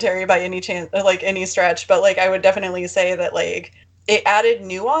anti-military by any chance, like any stretch, but like I would definitely say that like it added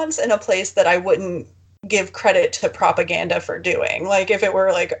nuance in a place that I wouldn't give credit to propaganda for doing. Like if it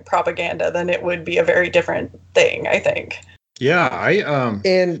were like propaganda, then it would be a very different thing, I think. Yeah,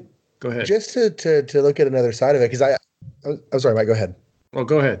 and go ahead. Just to look at another side of it, because I'm sorry, Mike, go ahead. Well,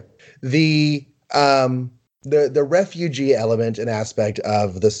 go ahead. The refugee element and aspect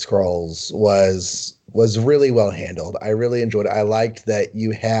of the Skrulls was really well handled. I really enjoyed it. I liked that you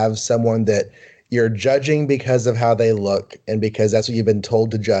have someone that you're judging because of how they look and because that's what you've been told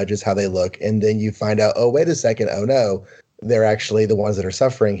to judge is how they look. And then you find out, oh, wait a second. Oh, no, they're actually the ones that are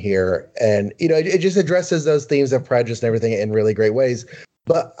suffering here. And, it just addresses those themes of prejudice and everything in really great ways.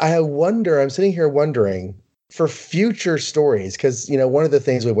 But I'm sitting here wondering for future stories, because, one of the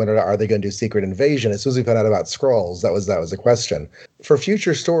things we wondered, are they going to do Secret Invasion? As soon as we found out about Skrulls, that was a question. For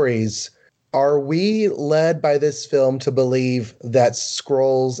future stories, are we led by this film to believe that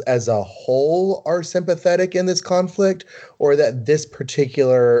Skrulls as a whole are sympathetic in this conflict, or that this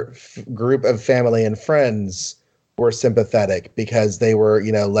particular group of family and friends were sympathetic because they were,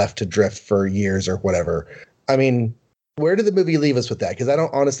 left to drift for years or whatever? I mean, where did the movie leave us with that? Because I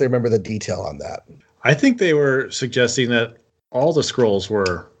don't honestly remember the detail on that. I think they were suggesting that all the Skrulls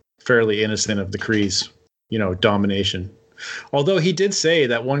were fairly innocent of the Krees. domination. Although he did say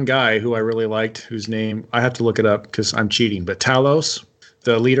that one guy who I really liked, whose name I have to look it up because I'm cheating, but Talos,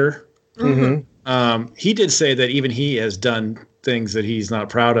 the leader, he did say that even he has done things that he's not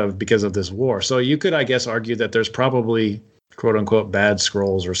proud of because of this war. So you could, I guess, argue that there's probably quote unquote bad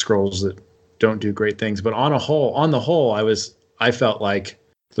Skrulls or Skrulls that don't do great things. But on the whole, I felt like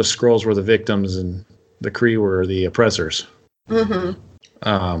the Skrulls were the victims and the Kree were the oppressors.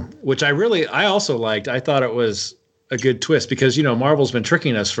 Which I also liked. I thought it was a good twist because, Marvel's been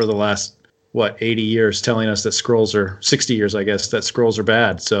tricking us for the last, 80 years, telling us that Skrulls are 60 years, I guess, that Skrulls are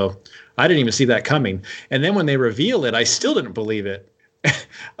bad. So I didn't even see that coming. And then when they reveal it, I still didn't believe it.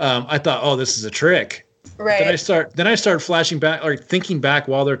 I thought, oh, this is a trick. Right. Then I start flashing back or thinking back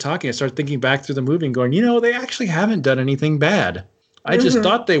while they're talking. I start thinking back through the movie and going, they actually haven't done anything bad. I just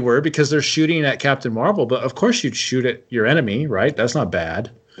thought they were because they're shooting at Captain Marvel. But of course you'd shoot at your enemy, right? That's not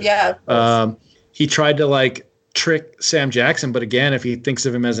bad. Yeah. He tried to trick Sam Jackson, but again, if he thinks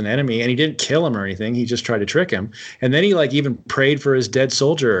of him as an enemy, and he didn't kill him or anything, he just tried to trick him. And then he even prayed for his dead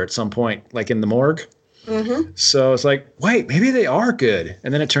soldier at some point, in the morgue. So it's wait, maybe they are good.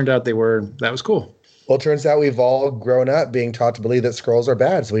 And then it turned out they were. That was cool. Well, it turns out we've all grown up being taught to believe that Skrulls are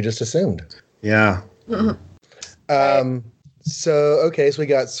bad, so we just assumed. Yeah. So we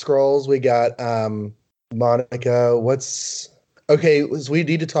got Skrulls, we got Monica. So we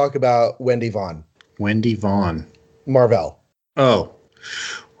need to talk about Wendy Vaughn. Wendy Vaughn. Marvel. Oh.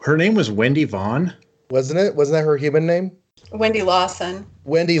 Her name was Wendy Vaughn? Wasn't it? Wasn't that her human name? Wendy Lawson.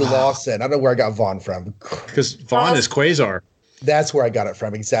 Wendy Lawson. I don't know where I got Vaughn from. Because Vaughn is Quasar. That's where I got it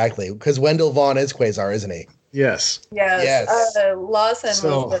from, exactly. Because Wendell Vaughn is Quasar, isn't he? Yes. Yes. Lawson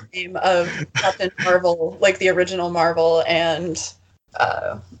was the name of Captain Marvel, the original Marvel, and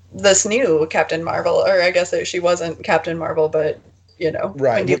this new Captain Marvel. Or I guess she wasn't Captain Marvel, but,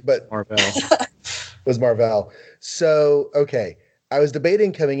 Right, Wendy. but Marvel. was Marvel. So, I was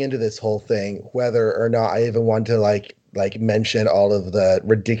debating coming into this whole thing whether or not I even want to like mention all of the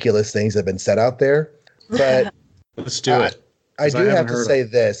ridiculous things that have been said out there. But let's do it. I do have to say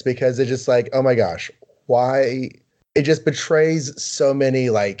this because it's just oh my gosh, why it just betrays so many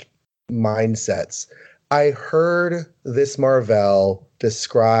mindsets. I heard this Marvel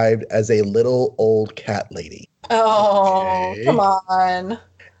described as a little old cat lady. Oh, come on.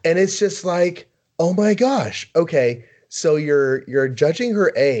 And it's just oh my gosh. Okay. So you're judging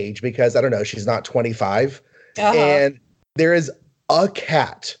her age because I don't know, she's not 25. And there is a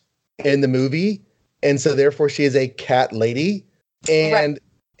cat in the movie. And so therefore she is a cat lady. And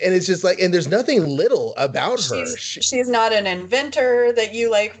and it's just and there's nothing little about her. She's not an inventor that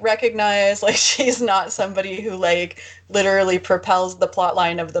you recognize. She's not somebody who literally propels the plot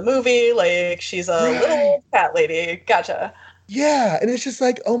line of the movie. She's a little cat lady. Gotcha. Yeah. And it's just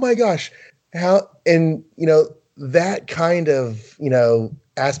oh my gosh. How, and that kind of,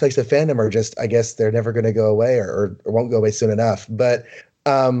 aspects of fandom are just, I guess they're never going to go away or won't go away soon enough. But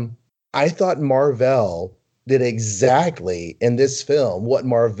I thought Marvel did exactly in this film what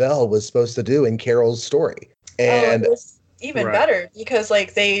Marvel was supposed to do in Carol's story. And even better because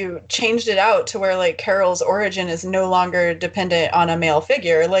they changed it out to where Carol's origin is no longer dependent on a male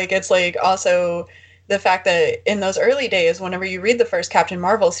figure. It's also the fact that in those early days, whenever you read the first Captain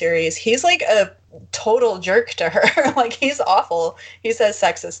Marvel series, he's a total jerk to her. He's awful. He says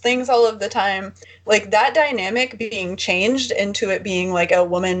sexist things all of the time. That dynamic being changed into it being a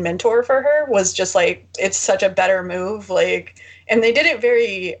woman mentor for her was just it's such a better move. And they did it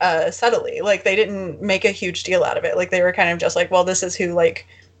very subtly. They didn't make a huge deal out of it. They were kind of just well, this is who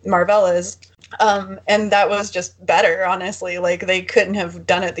Marvel is. And that was just better, honestly. They couldn't have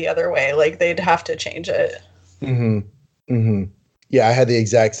done it the other way. They'd have to change it. Yeah, I had the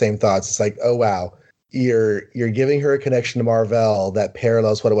exact same thoughts. It's oh wow, you're giving her a connection to Marvel that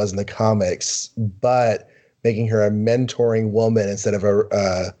parallels what it was in the comics, but making her a mentoring woman instead of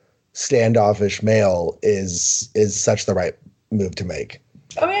a standoffish male is such the right move to make.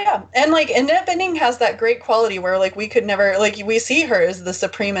 Oh yeah, and Annette Bening has that great quality where we could never we see her as the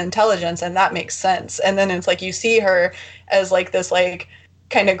supreme intelligence, and that makes sense. And then it's you see her as this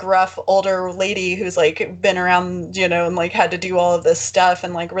kind of gruff older lady who's been around, and had to do all of this stuff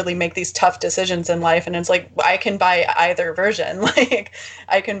and really make these tough decisions in life. And it's I can buy either version.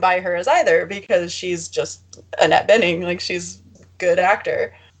 I can buy her as either because she's just Annette Bening. She's a good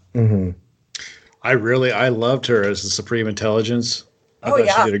actor. I loved her as the supreme intelligence. I thought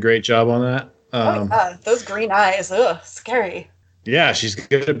she did a great job on that. Those green eyes, scary. Yeah, she's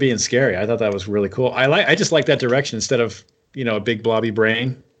good at being scary. I thought that was really cool. I just like that direction instead of a big blobby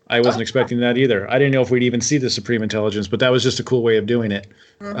brain. I wasn't expecting that either. I didn't know if we'd even see the supreme intelligence, but that was just a cool way of doing it.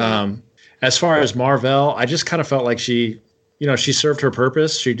 As far as Marvel, I just kind of felt like she served her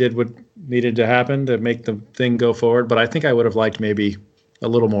purpose. She did what needed to happen to make the thing go forward. But I think I would have liked maybe a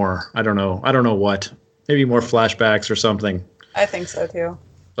little more. I don't know what. Maybe more flashbacks or something. I think so too.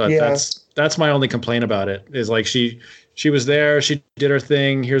 But that's my only complaint about it. Is like she was there, she did her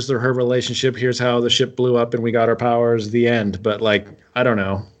thing. Here's her relationship. Here's how the ship blew up and we got our powers. The end. But like, I don't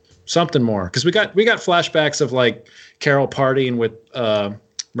know, something more, because we got flashbacks of like Carol partying with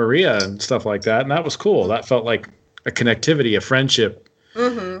Maria and stuff like that, and that was cool. That felt like a connectivity, a friendship.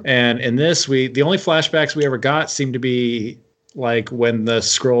 Mm-hmm. And in this, the only flashbacks we ever got seemed to be like when the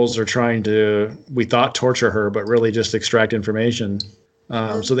Skrulls are trying to, we thought, torture her, but really just extract information.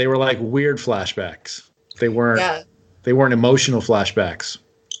 So they were like weird flashbacks. They weren't emotional flashbacks.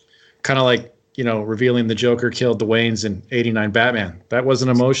 Kind of like, revealing the Joker killed the Waynes in '89 Batman. That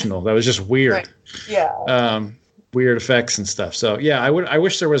wasn't emotional. That was just weird. Right. Yeah. Weird effects and stuff. So yeah, I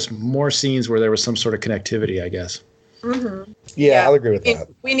wish there was more scenes where there was some sort of connectivity, I guess. Mm-hmm. Yeah, I'll agree with that.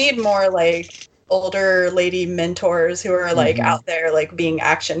 We need more like older lady mentors who are like out there like being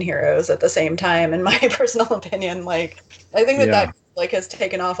action heroes at the same time, in my personal opinion. Like, I think that like has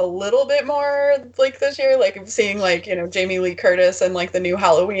taken off a little bit more like this year, like seeing like, Jamie Lee Curtis and like the new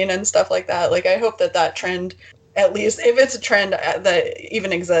Halloween and stuff like that. Like, I hope that trend, at least if it's a trend that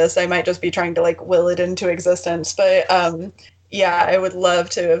even exists, I might just be trying to like will it into existence. But yeah, I would love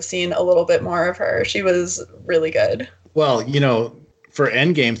to have seen a little bit more of her. She was really good. Well, for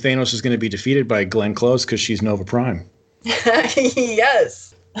Endgame, Thanos is going to be defeated by Glenn Close because she's Nova Prime.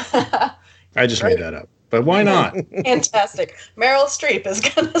 Yes. I just made that up. But why not? Fantastic. Meryl Streep is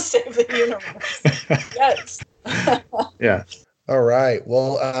going to save the universe. Yes. Yeah. All right.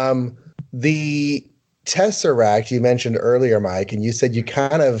 Well, the Tesseract you mentioned earlier, Mike, and you said you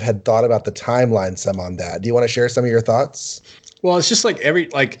kind of had thought about the timeline some on that. Do you want to share some of your thoughts? Well, it's just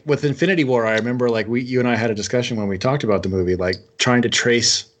like with Infinity War, I remember like you and I had a discussion when we talked about the movie, like trying to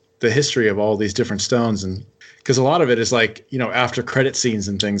trace the history of all these different stones, and because a lot of it is like, after credit scenes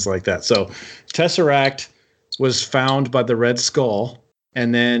and things like that. So Tesseract was found by the Red Skull,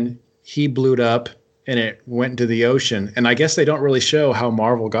 and then he blew it up and it went into the ocean. And I guess they don't really show how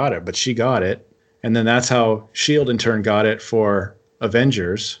Marvel got it, but she got it. And then that's how S.H.I.E.L.D. in turn got it for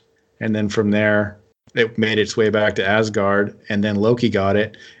Avengers. And then from there, it made its way back to Asgard, and then Loki got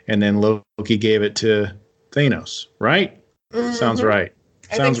it, and then Loki gave it to Thanos, right? Mm-hmm. Sounds right.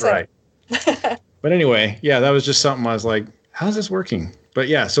 Sounds right. But anyway, yeah, that was just something I was like, how's this working? But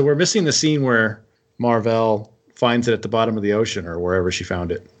yeah, so we're missing the scene where Marvel finds it at the bottom of the ocean or wherever she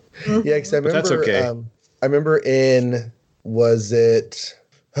found it. Mm-hmm. Yeah, because I remember, that's okay. I remember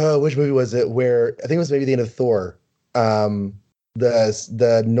which movie was it, where I think it was maybe the end of Thor,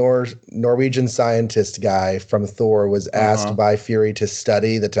 the Norwegian scientist guy from Thor was asked by Fury to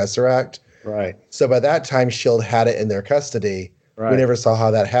study the Tesseract. Right. So by that time, S.H.I.E.L.D. had it in their custody. Right. We never saw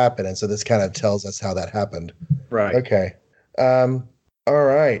how that happened, and so this kind of tells us how that happened. Right. Okay. All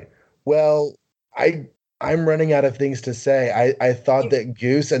right. Well, I'm running out of things to say. I thought that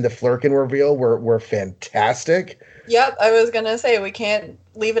Goose and the Flerken reveal were fantastic. Yep, I was gonna say we can't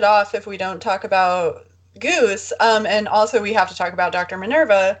leave it off if we don't talk about Goose. And also we have to talk about Dr.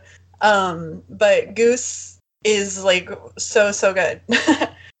 Minerva. But Goose is like so good.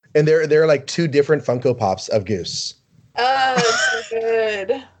 And there are like two different Funko Pops of Goose. Oh, so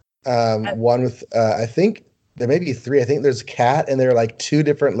good. One with I think there may be three. I think there's a cat, and there are like two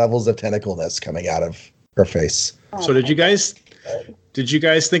different levels of tentacleness coming out of her face. So did you guys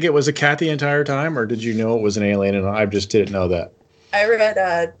think it was a cat the entire time, or did you know it was an alien and I just didn't know that? I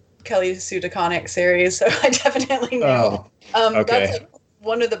read Kelly Sue DeConnick series, so I definitely know. Okay. That's like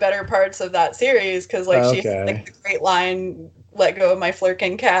one of the better parts of that series, because like she has like the great line, "Let go of my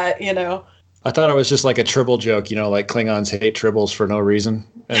Flerken cat," I thought it was just like a Tribble joke, like Klingons hate Tribbles for no reason.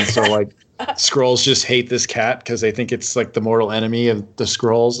 And so like Skrulls just hate this cat because they think it's like the mortal enemy of the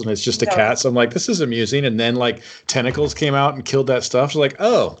Skrulls, and it's just a cat. So I'm like, this is amusing. And then like tentacles came out and killed that stuff. So like,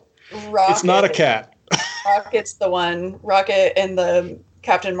 oh, Rocket, it's not a cat. Rocket's the one. Rocket in the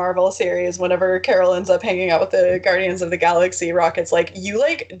Captain Marvel series, whenever Carol ends up hanging out with the Guardians of the Galaxy, Rocket's like, you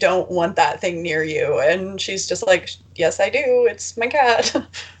like don't want that thing near you. And she's just like, yes, I do. It's my cat.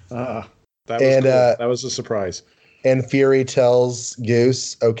 That was cool. That was a surprise. And Fury tells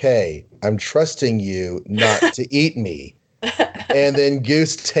Goose, okay, I'm trusting you not to eat me. And then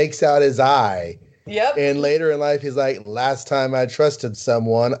Goose takes out his eye. Yep. And later in life, he's like, last time I trusted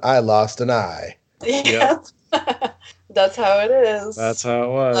someone, I lost an eye. Yep. That's how it is. That's how it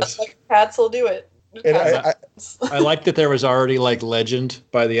was. That's like cats will do it. And I like that there was already like legend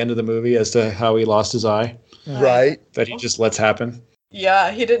by the end of the movie as to how he lost his eye. Right. That he just lets happen.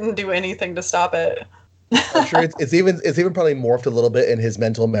 Yeah, he didn't do anything to stop it. I'm sure it's even probably morphed a little bit in his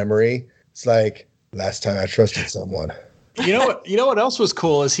mental memory. It's like last time I trusted someone. You know what else was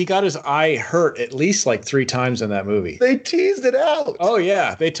cool is he got his eye hurt at least like 3 times in that movie. They teased it out. Oh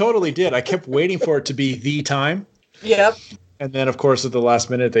yeah, they totally did. I kept waiting for it to be the time. Yep. And then of course at the last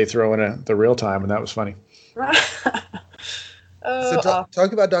minute they throw in the real time, and that was funny. So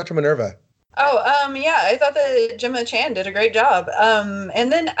talk about Dr. Minerva. Yeah, I thought that Gemma Chan did a great job.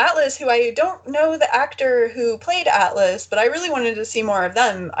 And then Atlas, who I don't know the actor who played Atlas, but I really wanted to see more of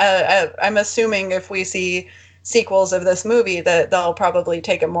them. I'm assuming if we see sequels of this movie that they'll probably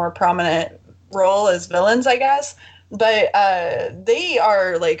take a more prominent role as villains, I guess. But they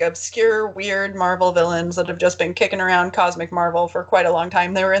are like obscure, weird Marvel villains that have just been kicking around Cosmic Marvel for quite a long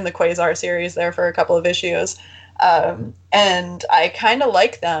time. They were in the Quasar series there for a couple of issues. And I kind of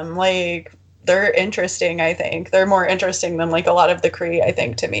like them. Like, they're interesting, I think. They're more interesting than like a lot of the Kree, I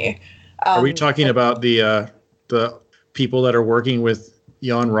think, to me. Are we talking about the people that are working with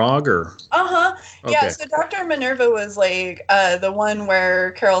Jan Rog, or? Okay. Yeah, so Dr. Minerva was like the one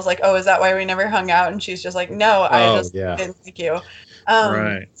where Carol's like, oh, is that why we never hung out? And she's just like, no, I just didn't like you.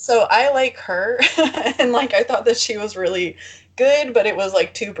 Right. So I like her. And like, I thought that she was really good, but it was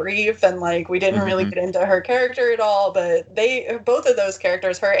like too brief, and like we didn't really get into her character at all. But both of those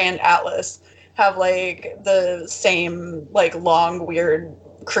characters, her and Atlas, have like the same like long, weird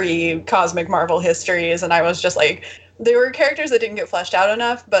Kree Cosmic Marvel histories. And I was just like, they were characters that didn't get fleshed out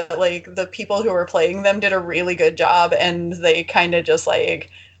enough, but like the people who were playing them did a really good job. And they kind of just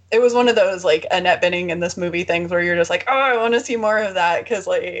like, it was one of those like Annette Bening in this movie things where you're just like, oh, I want to see more of that. Cause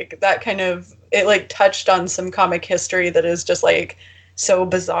like that kind of, it like touched on some comic history that is just like so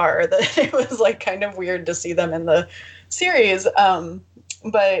bizarre that it was like kind of weird to see them in the series.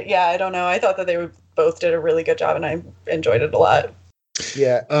 But yeah, I don't know. I thought that they both did a really good job and I enjoyed it a lot.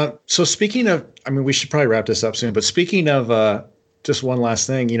 Yeah. So speaking of, I mean, we should probably wrap this up soon, but speaking of just one last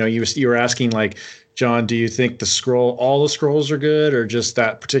thing, you know, you were asking like, John, do you think all the scrolls are good or just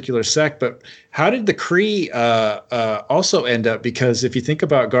that particular sect? But how did the Kree also end up? Because if you think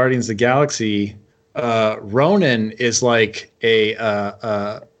about Guardians of the Galaxy, Ronan is like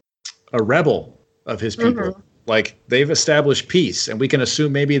a rebel of his people. Like they've established peace, and we can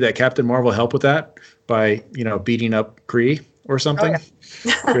assume maybe that Captain Marvel helped with that by, you know, beating up Kree or something,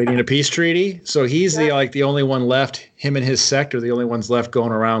 creating a peace treaty. So he's the only one left. Him and his sect are the only ones left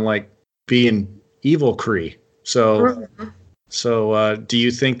going around like being evil Kree. So do you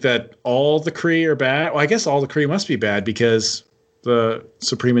think that all the Kree are bad? Well, I guess all the Kree must be bad because the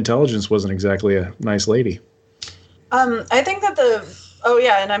Supreme Intelligence wasn't exactly a nice lady. I think that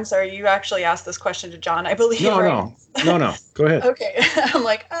and I'm sorry, you actually asked this question to John, I believe. No. Go ahead. Okay. I'm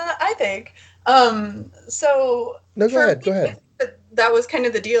like, I think. So no, go ahead. That was kind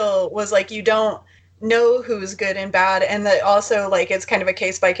of the deal, was like, you don't know who's good and bad, and that also like it's kind of a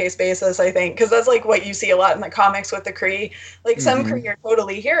case-by-case basis, I think, because that's like what you see a lot in the comics with the Kree. Like some Kree are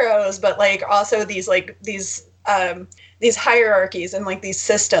totally heroes, but like also these hierarchies and like these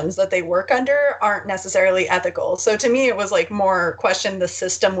systems that they work under aren't necessarily ethical. So to me it was like more question the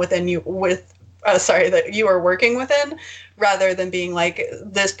system within you that you are working within, rather than being like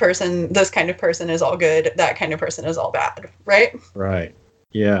this kind of person is all good, that kind of person is all bad, right? Right.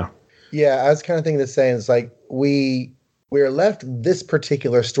 Yeah. Yeah, I was kind of thinking the same. It's like we're left this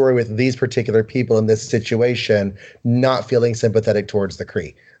particular story with these particular people in this situation, not feeling sympathetic towards the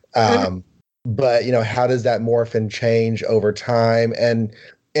Kree. But, you know, how does that morph and change over time? And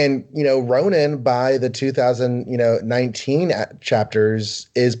you know, Ronan by the 2019 chapters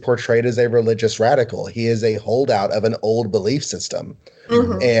is portrayed as a religious radical. He is a holdout of an old belief system.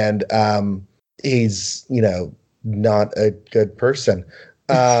 And he's, you know, not a good person.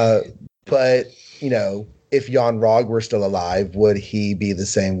 But, you know, if Jan Rog were still alive, would he be the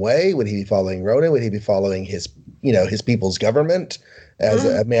same way? Would he be following Ronan? Would he be following his people's government as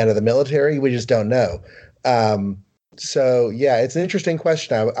a man of the military? We just don't know. So, yeah, it's an interesting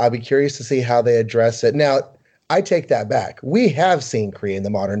question. I'll be curious to see how they address it. Now, I take that back. We have seen Kree in the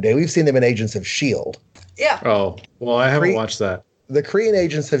modern day. We've seen them in Agents of S.H.I.E.L.D. Yeah. Oh, well, I haven't watched that. The Kree in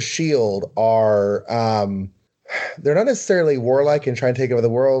Agents of S.H.I.E.L.D. are... they're not necessarily warlike and trying to take over the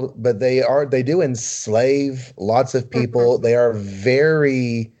world, but they do enslave lots of people. They are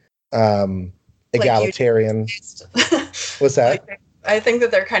very egalitarian. What's that? I think that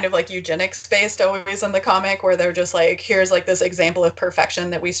they're kind of like eugenics based always in the comic, where they're just like, here's like this example of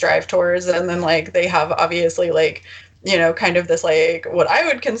perfection that we strive towards. And then like they have obviously like, you know, kind of this like what I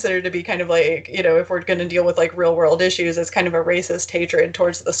would consider to be kind of like, you know, if we're going to deal with like real world issues, it's kind of a racist hatred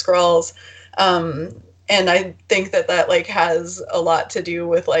towards the Skrulls. And I think that like has a lot to do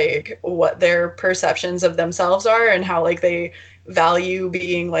with like what their perceptions of themselves are and how like they value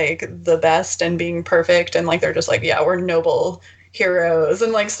being like the best and being perfect. And like, they're just like, yeah, we're noble heroes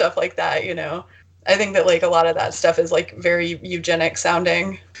and like stuff like that, you know? I think that like a lot of that stuff is like very eugenic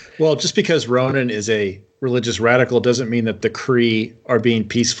sounding. Well, just because Ronan is a religious radical doesn't mean that the Kree are being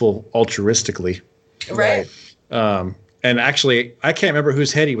peaceful altruistically. Right. And actually, I can't remember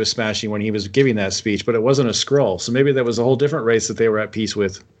whose head he was smashing when he was giving that speech, but it wasn't a Skrull. So maybe that was a whole different race that they were at peace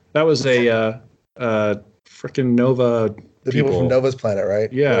with. That was a freaking Nova. The people from Nova's planet,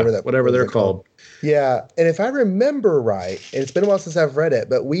 right? Yeah, whatever they're called. Yeah, and if I remember right, and it's been a while since I've read it,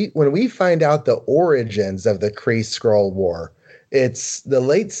 but when we find out the origins of the Kree-Skrull War, it's the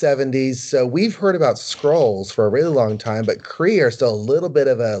late 70s, so we've heard about Skrulls for a really long time, but Kree are still a little bit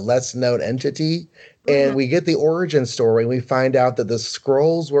of a less-known entity, and we get the origin story, and we find out that the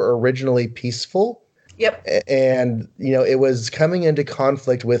Skrulls were originally peaceful. Yep. And, you know, it was coming into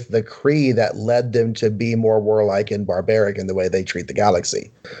conflict with the Kree that led them to be more warlike and barbaric in the way they treat the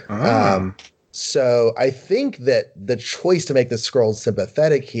galaxy. So I think that the choice to make the Skrulls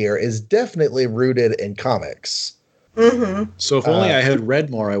sympathetic here is definitely rooted in comics. So if only I had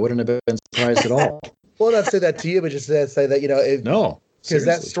read more, I wouldn't have been surprised at all. Well, not say that to you, but just to say that, you know, because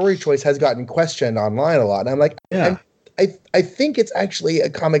that story choice has gotten questioned online a lot. And I'm like, I think it's actually a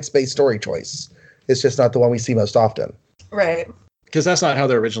comics-based story choice. It's just not the one we see most often. Right. Because that's not how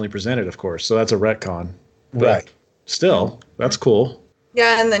they're originally presented, of course. So that's a retcon. But right. Still, that's cool.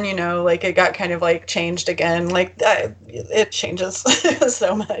 Yeah, and then, you know, like, it got kind of, like, changed again. Like, it changes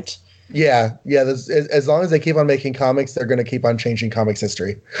so much. Yeah. As long as they keep on making comics, they're going to keep on changing comics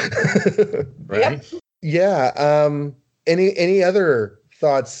history. Right? Yep. Yeah. Any other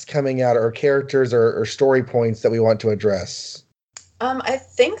thoughts coming out, or characters or story points that we want to address? I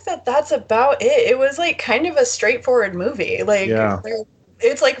think that's about it. It was, like, kind of a straightforward movie. Like,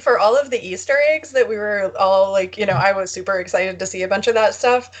 it's like for all of the Easter eggs that we were all like, you know, I was super excited to see a bunch of that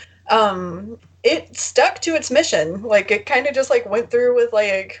stuff. It stuck to its mission. Like, it kind of just like went through with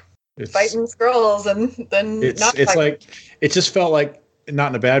like fighting Skrulls and then it's fighting. like, it just felt like,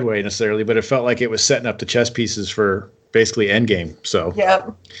 not in a bad way necessarily, but it felt like it was setting up the chess pieces for basically Endgame. So yeah.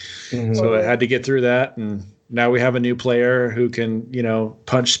 So it had to get through that, and now we have a new player who can, you know,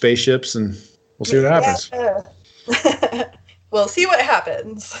 punch spaceships, and we'll see what happens. We'll see what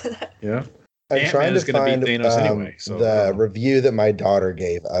happens. Yeah. I'm trying to find anyway, the review that my daughter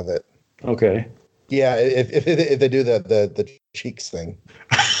gave of it. Okay. Yeah, if they do the cheeks thing.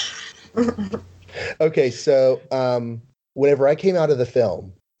 Okay, so whenever I came out of the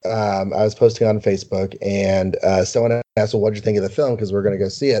film, I was posting on Facebook, and someone asked, well, what'd you think of the film? Because we're going to go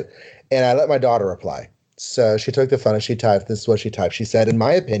see it. And I let my daughter reply. So she took the fun and she typed, this is what she typed. She said, in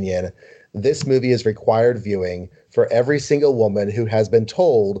my opinion, this movie is required viewing for every single woman who has been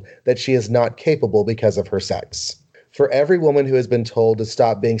told that she is not capable because of her sex. For every woman who has been told to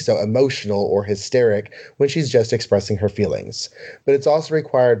stop being so emotional or hysteric when she's just expressing her feelings. But it's also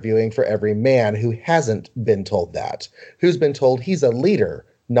required viewing for every man who hasn't been told that, who's been told he's a leader,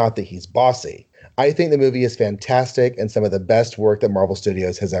 not that he's bossy. I think the movie is fantastic and some of the best work that Marvel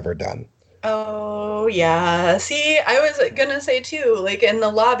Studios has ever done. Oh, yeah. See, I was going to say, too, like, in the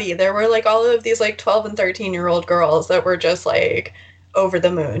lobby, there were, like, all of these, like, 12 and 13-year-old girls that were just, like, over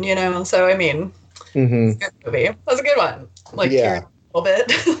the moon, you know? So, I mean, it's a good movie. That was a good one. Like, a little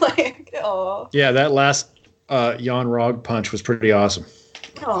bit. Like, oh. Yeah, that last Jan Rog punch was pretty awesome.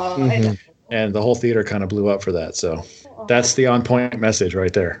 Oh, I know. And the whole theater kind of blew up for that, so that's the on-point message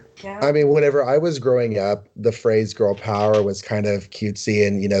right there. Yeah. I mean, whenever I was growing up, the phrase girl power was kind of cutesy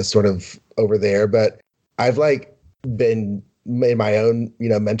and, you know, sort of over there. But I've, like, been in my own, you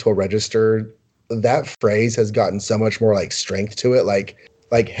know, mental register. That phrase has gotten so much more, like, strength to it. Like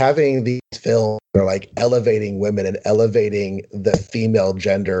having these films are, like, elevating women and elevating the female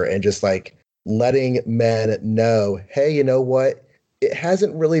gender and just, like, letting men know, hey, you know what? It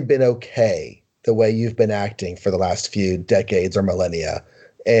hasn't really been okay the way you've been acting for the last few decades or millennia.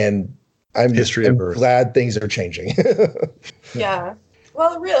 And I'm glad things are changing. Yeah.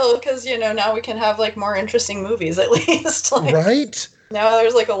 Well, real, because, you know, now we can have, like, more interesting movies, at least. Like, right? Now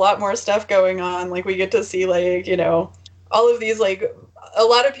there's, like, a lot more stuff going on. Like, we get to see, like, you know, all of these, like, a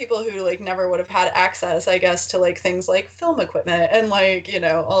lot of people who, like, never would have had access, I guess, to, like, things like film equipment and, like, you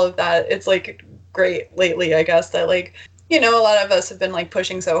know, all of that. It's, like, great lately, I guess, that, like, you know, a lot of us have been, like,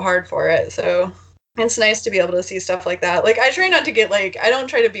 pushing so hard for it. So it's nice to be able to see stuff like that. Like, I try not to get, like, I don't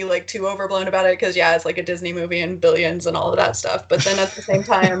try to be, like, too overblown about it because, yeah, it's, like, a Disney movie and billions and all of that stuff. But then at the same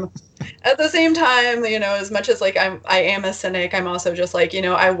time, at the same time, as much as like I am a cynic, I'm also just like,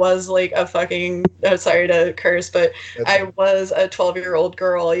 I was like a fucking, sorry to curse, but I was a 12-year-old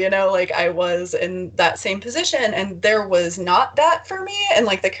girl, like I was in that same position, and there was not that for me. And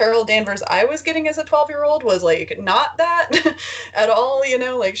like the Carol Danvers I was getting as a 12-year-old was like not that at all,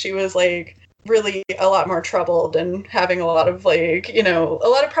 like she was like really a lot more troubled and having a lot of like, a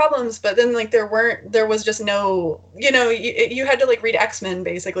lot of problems. But then like there was just no, you had to like read X-Men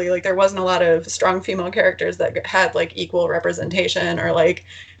basically. Like there wasn't a lot of strong female characters that had like equal representation or like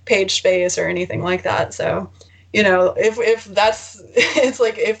page space or anything like that. So, if that's, it's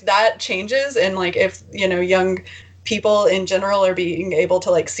like if that changes and like if, young people in general are being able to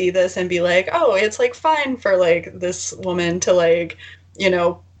like see this and be like, oh, it's like fine for like this woman to like,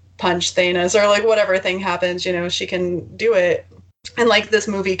 punch Thanos or like whatever thing happens, she can do it, and like this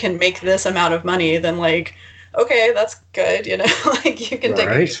movie can make this amount of money, then like, okay, that's good, like you can take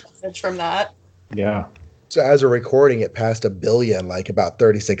a message from that. Yeah. So as a recording, it passed 1 billion like about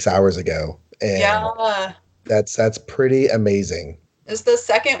 36 hours ago, and yeah, that's pretty amazing. It's the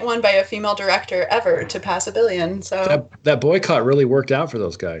second one by a female director ever to pass 1 billion. So that boycott really worked out for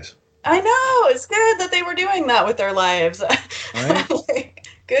those guys. I know, it's good that they were doing that with their lives. Right? Like,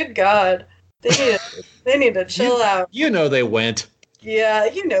 good God. They need to chill out. They went. Yeah,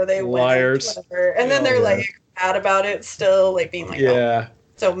 they Liars. went. Whatever. And then they're like mad about it still, like being like, oh,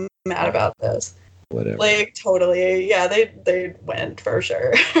 so mad about this. Whatever. Like totally. Yeah, they went for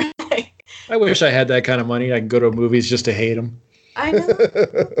sure. Like, I wish I had that kind of money. I could go to movies just to hate them. I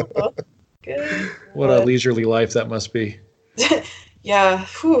know. Good. What a leisurely life that must be. Yeah.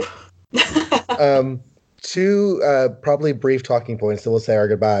 Whew. Two probably brief talking points, then we'll say our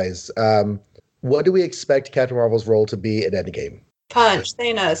goodbyes. What do we expect Captain Marvel's role to be in Endgame? Punch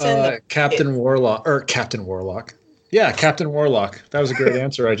Thanos. Captain Warlock. Yeah, Captain Warlock. That was a great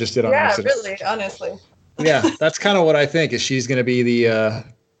answer I just did on accident. Yeah, really, honestly. Yeah, that's kind of what I think. Is she's going to be the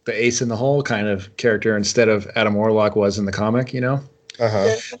ace in the hole kind of character instead of Adam Warlock was in the comic,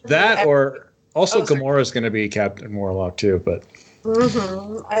 Uh-huh. That or also Gamora's going to be Captain Warlock too, but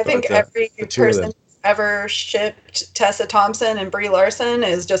I think every person ever shipped Tessa Thompson and Brie Larson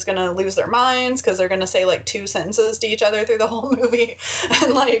is just going to lose their minds because they're going to say like 2 sentences to each other through the whole movie.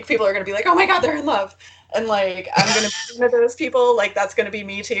 And like people are going to be like, oh my God, they're in love. And like, I'm going to be one of those people. Like that's going to be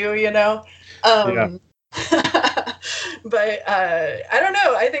me too, Yeah. But I don't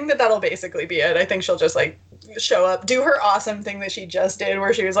know. I think that'll basically be it. I think she'll just like show up, do her awesome thing that she just did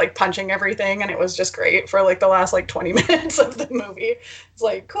where she was like punching everything. And it was just great for like the last like 20 minutes of the movie. It's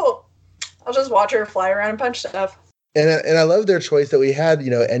like, cool. I'll just watch her fly around and punch stuff. And I love their choice that we had,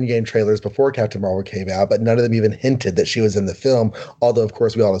 Endgame trailers before Captain Marvel came out, but none of them even hinted that she was in the film. Although, of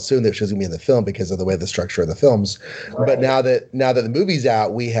course, we all assumed that she was going to be in the film because of the way the structure of the films. Right. But now that the movie's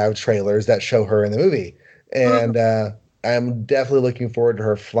out, we have trailers that show her in the movie. And I'm definitely looking forward to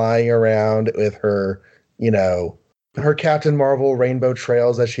her flying around with her, her Captain Marvel rainbow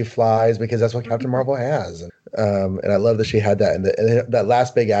trails as she flies, because that's what Captain Marvel has. And I love that she had that in that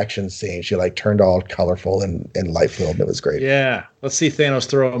last big action scene. She like turned all colorful and light filled. It was great. Yeah, let's see Thanos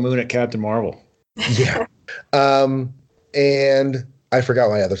throw a moon at Captain Marvel. Yeah. And I forgot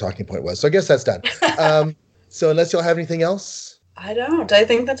what my other talking point was, so I guess that's done. So unless y'all have anything else, I don't. I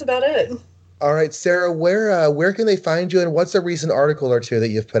think that's about it. All right, Sarah, where can they find you, and what's a recent article or two that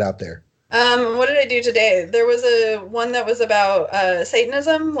you've put out there? What did I do today? There was one that was about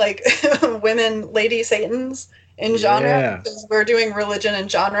Satanism, like women, lady Satans in genre. Yeah. We're doing religion and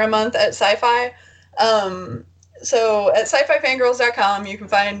genre month at Sci-Fi. So at sci-fifangirls.com, you can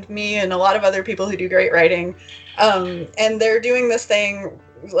find me and a lot of other people who do great writing. And they're doing this thing,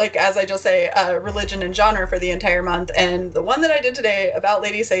 like, as I just say, religion and genre for the entire month. And the one that I did today about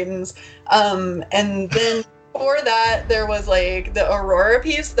lady Satans, and then before that, there was like the Aurora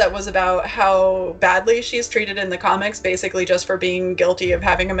piece that was about how badly she's treated in the comics, basically just for being guilty of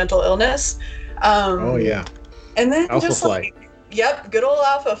having a mental illness. Oh yeah. And then Alpha just Flight. like, yep, good old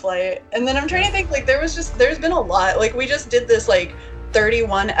Alpha Flight. And then I'm trying to think, like, there's been a lot. Like, we just did this like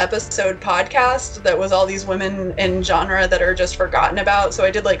 31 episode podcast that was all these women in genre that are just forgotten about. So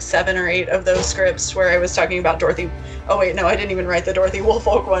I did like 7 or 8 of those scripts where I was talking about Dorothy. Oh wait, no, I didn't even write the Dorothy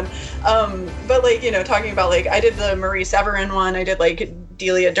Woolfolk one. But like, talking about like, I did the Marie Severin one. I did like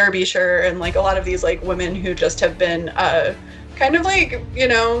Delia Derbyshire and like a lot of these like women who just have been kind of like,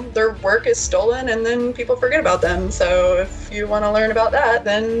 their work is stolen and then people forget about them. So if you want to learn about that,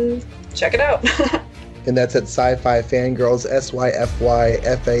 then check it out. And that's at Sci-Fi Fangirls,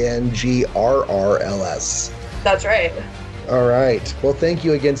 SYFYFANGRRLS. That's right. All right. Well, thank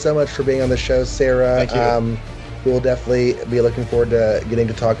you again so much for being on the show, Sarah. Thank you. we will definitely be looking forward to getting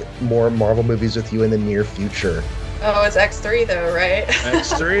to talk more Marvel movies with you in the near future. Oh, it's X3 though, right?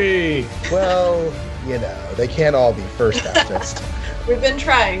 X3. Well, they can't all be first Baptist. We've been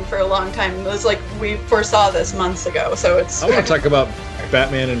trying for a long time. It was like we foresaw this months ago, so it's... I want to talk about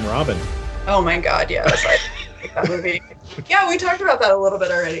Batman and Robin. Oh my god, yes. I like that movie. Yeah, we talked about that a little bit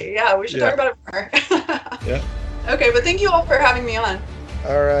already. Yeah, we should talk about it more. Yeah. Okay, but thank you all for having me on.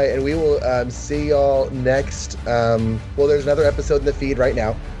 All right, and we will see y'all next. There's another episode in the feed right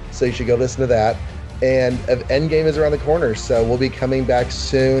now, so you should go listen to that. And Endgame is around the corner, so we'll be coming back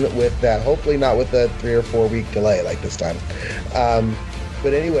soon with that. Hopefully not with a 3 or 4 week delay like this time.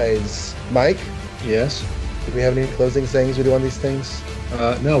 But anyways, Mike? Yes? Do we have any closing sayings we do on these things?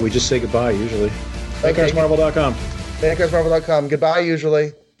 No, we just say goodbye usually. Okay. ThankCarsMarvel.com. ThankCarsMarvel.com. Goodbye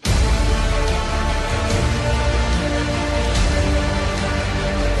usually.